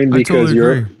grind because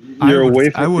you're away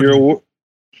from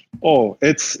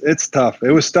it's tough.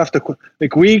 It was tough to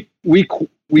like we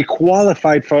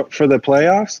qualified for the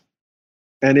playoffs,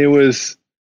 and it was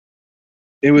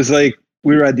like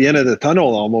we were at the end of the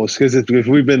tunnel almost because if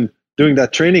we've been doing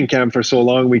that training camp for so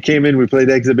long. We came in, we played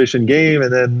the exhibition game,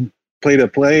 and then played a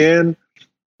play-in,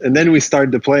 and then we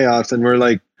started the playoffs, and we're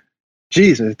like,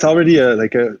 geez, it's already a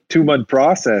 2-month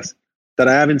process that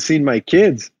I haven't seen my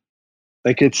kids.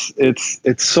 Like it's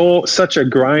such a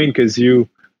grind because you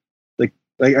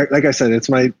like I said, it's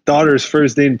my daughter's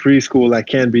first day in preschool. I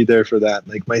can't be there for that.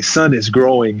 Like my son is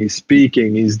growing, he's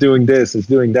speaking, he's doing this, he's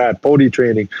doing that, potty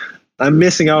training. I'm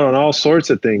missing out on all sorts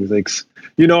of things. Like,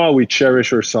 you know how we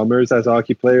cherish our summers as a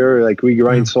hockey player. Like we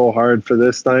grind so hard for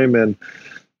this time, and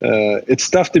it's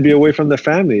tough to be away from the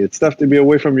family. It's tough to be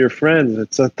away from your friends.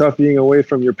 It's tough being away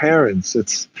from your parents.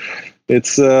 It's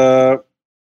going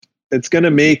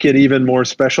to make it even more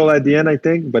special at the end, I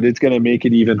think, but it's going to make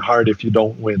it even hard if you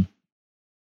don't win.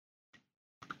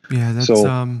 Yeah,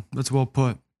 that's well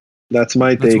put. That's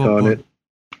my take on it.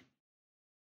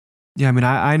 Yeah, I mean,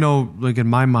 I know, like in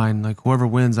my mind, like whoever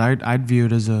wins, I'd view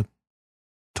it as a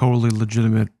totally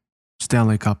legitimate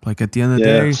Stanley Cup. Like at the end of the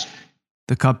day,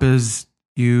 the cup is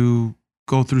you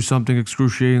go through something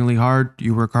excruciatingly hard.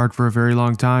 You work hard for a very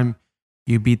long time.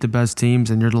 You beat the best teams,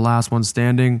 and you're the last one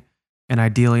standing. And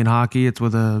ideally in hockey, it's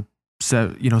with a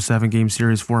 7-game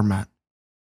series format.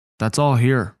 That's all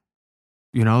here.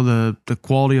 The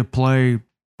quality of play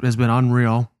has been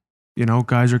unreal.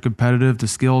 Guys are competitive. The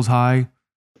skill's high.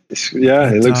 Yeah,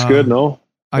 it looks good. No,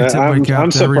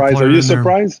 I'm surprised. Are you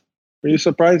surprised? Are you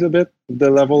surprised a bit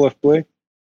the level of play?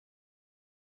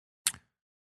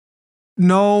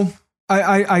 No,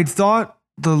 I thought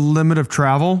the limit of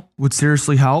travel would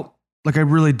seriously help. Like I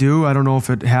really do. I don't know if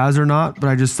it has or not, but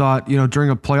I just thought during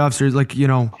a playoff series, like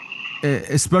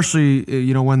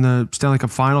especially when the Stanley Cup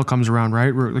final comes around,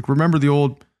 right? Like remember the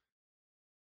old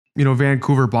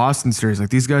Vancouver Boston series. Like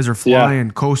these guys are flying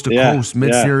coast to coast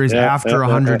mid series after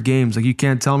 100 games. Like you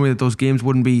can't tell me that those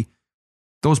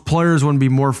players wouldn't be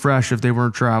more fresh if they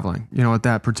weren't traveling, at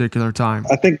that particular time.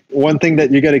 I think one thing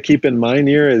that you got to keep in mind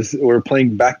here is we're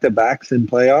playing back-to-backs in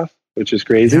playoffs, which is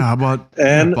crazy. Yeah, how about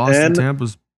Boston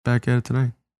Tampa's back at it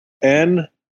tonight. And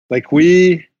like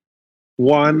we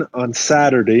won on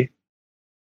Saturday.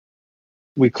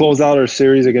 We closed out our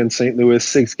series against St. Louis,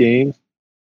 6 games.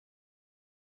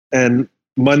 And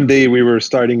Monday we were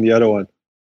starting the other one.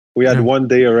 We had 1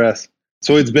 day of rest.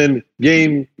 So it's been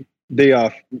game, day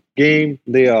off, game,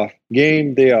 day off,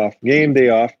 game, day off, game, day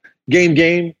off, game,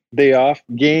 day off,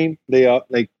 game, day off,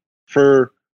 like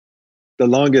for the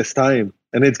longest time.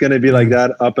 And it's going to be like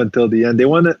that up until the end. They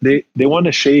want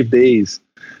to shave days.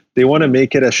 They want to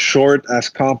make it as short, as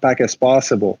compact as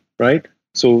possible, right?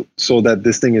 So that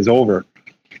this thing is over.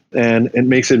 And it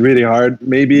makes it really hard.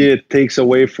 Maybe it takes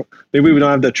away from, maybe we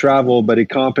don't have the travel, but it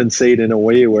compensates in a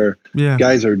way where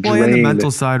guys are drained. And the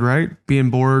mental side, right?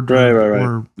 Being bored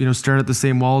or staring at the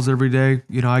same walls every day.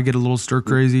 I get a little stir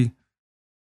crazy,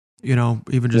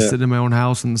 even just sitting in my own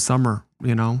house in the summer,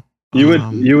 You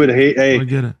would hate, I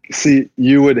get it. See,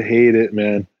 you would hate it,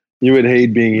 man. You would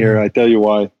hate being here. I tell you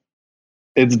why.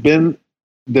 It's been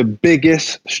the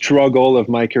biggest struggle of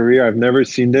my career. I've never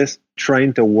seen this,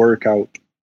 trying to work out.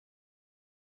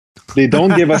 They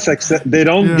don't give us access. They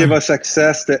don't give us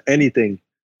access to anything.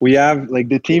 We have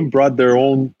the team brought their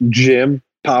own gym,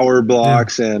 power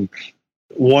blocks, and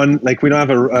we don't have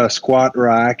a squat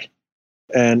rack.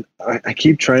 And I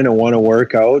keep trying to want to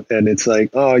work out, and it's like,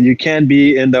 oh, you can't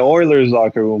be in the Oilers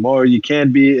locker room, or you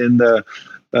can't be in the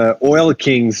Oil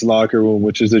Kings locker room,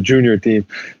 which is a junior team.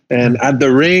 And at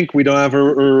the rink, we don't have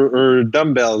our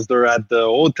dumbbells. They're at the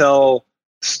hotel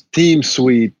team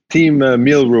suite, team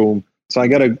meal room. So I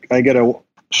gotta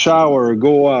shower,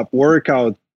 go up, work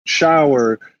out,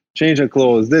 shower, change of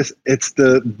clothes. It's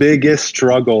the biggest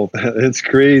struggle. It's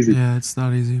crazy. Yeah, it's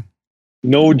not easy.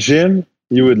 No gym,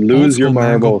 you would lose your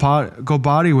marbles. Go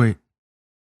body weight.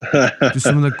 Do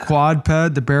some of the quad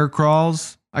ped, the bear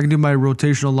crawls. I can do my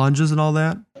rotational lunges and all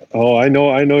that. Oh, I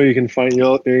know. You can find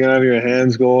you're gonna have your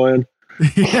hands going.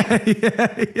 Yeah.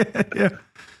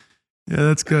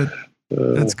 That's good.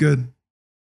 That's good.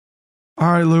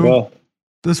 All right, Lou. Well,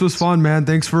 this was fun, man.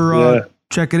 Thanks for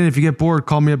checking in. If you get bored,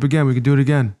 call me up again. We can do it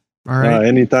again. All right.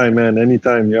 Anytime, man.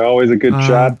 Anytime. You're always a good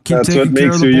chat. That's what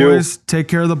makes you. Take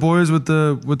care of the boys with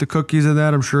the cookies and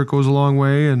that. I'm sure it goes a long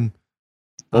way. And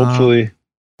hopefully,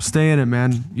 stay in it,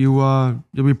 man. You'll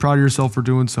be proud of yourself for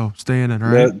doing so. Stay in it. All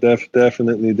right.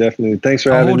 Definitely. Thanks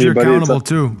for having me, buddy. I'll hold you accountable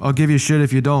too. I'll give you shit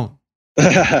if you don't.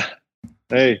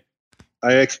 Hey,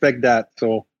 I expect that.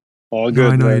 So all good. No,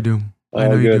 I know man. you do. I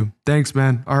know you do. Thanks,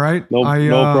 man. All right. No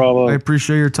problem. I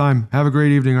appreciate your time. Have a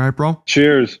great evening. All right, bro.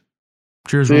 Cheers.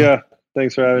 Cheers. See ya.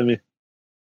 Thanks for having me.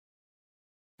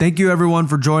 Thank you, everyone,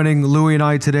 for joining Louie and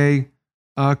I today.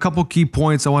 A couple key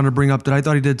points I wanted to bring up that I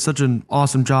thought he did such an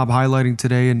awesome job highlighting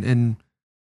today and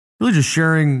really just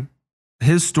sharing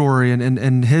his story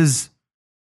and his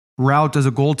route as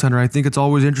a goaltender. I think it's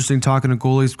always interesting talking to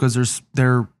goalies because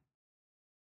their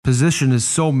position is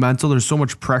so mental. There's so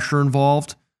much pressure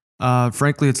involved.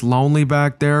 Frankly, it's lonely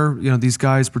back there. These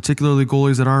guys, particularly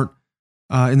goalies that aren't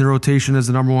in the rotation as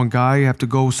the number one guy, you have to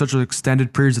go such an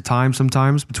extended periods of time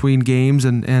sometimes between games,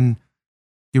 and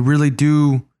you really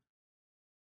do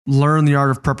learn the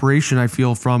art of preparation, I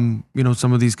feel, from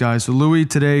some of these guys. So Louis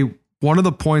today, one of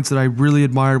the points that I really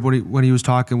admired when he was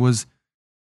talking was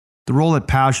the role that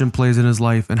passion plays in his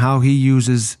life and how he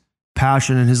uses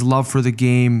passion and his love for the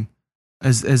game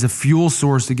as a fuel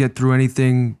source to get through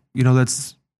anything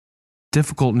that's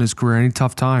difficult in his career, any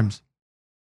tough times.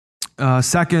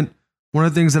 Second, one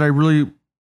of the things that I really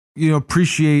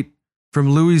appreciate from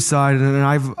Louis' side, and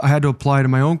I had to apply to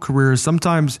my own career, is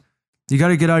sometimes you got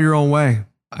to get out of your own way.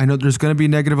 I know there's going to be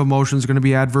negative emotions, going to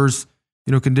be adverse,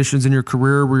 conditions in your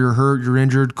career where you're hurt, you're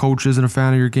injured, coach isn't a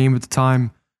fan of your game at the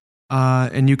time,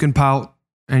 and you can pout,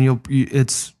 and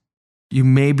you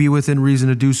may be within reason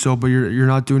to do so, but you're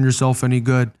not doing yourself any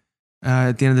good.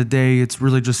 At the end of the day, it's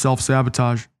really just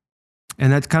self-sabotage.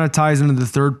 And that kind of ties into the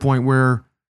third point, where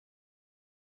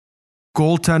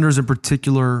goaltenders in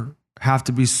particular have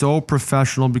to be so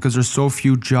professional because there's so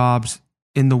few jobs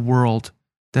in the world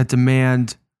that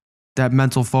demand that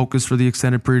mental focus for the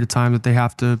extended period of time that they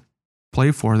have to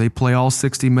play for. They play all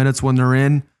 60 minutes when they're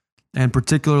in, and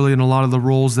particularly in a lot of the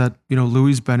roles that,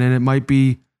 Louis been in, it might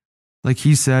be, like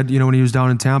he said, when he was down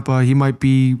in Tampa, he might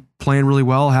be playing really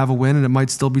well, have a win, and it might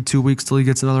still be 2 weeks till he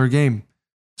gets another game.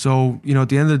 So, at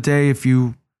the end of the day, if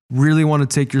you really want to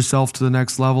take yourself to the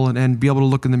next level and be able to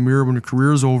look in the mirror when your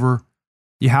career is over,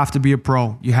 you have to be a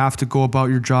pro. You have to go about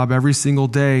your job every single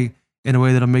day in a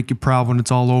way that'll make you proud when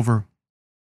it's all over.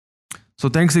 So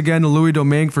thanks again to Louis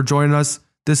Domingue for joining us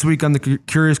this week on the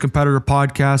Curious Competitor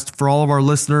podcast. For all of our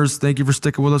listeners, thank you for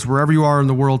sticking with us wherever you are in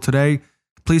the world today.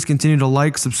 Please continue to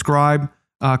like, subscribe,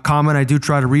 comment. I do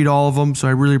try to read all of them, so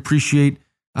I really appreciate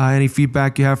any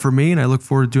feedback you have for me, and I look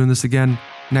forward to doing this again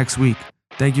next week.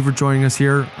 Thank you for joining us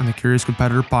here on the Curious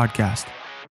Competitor podcast.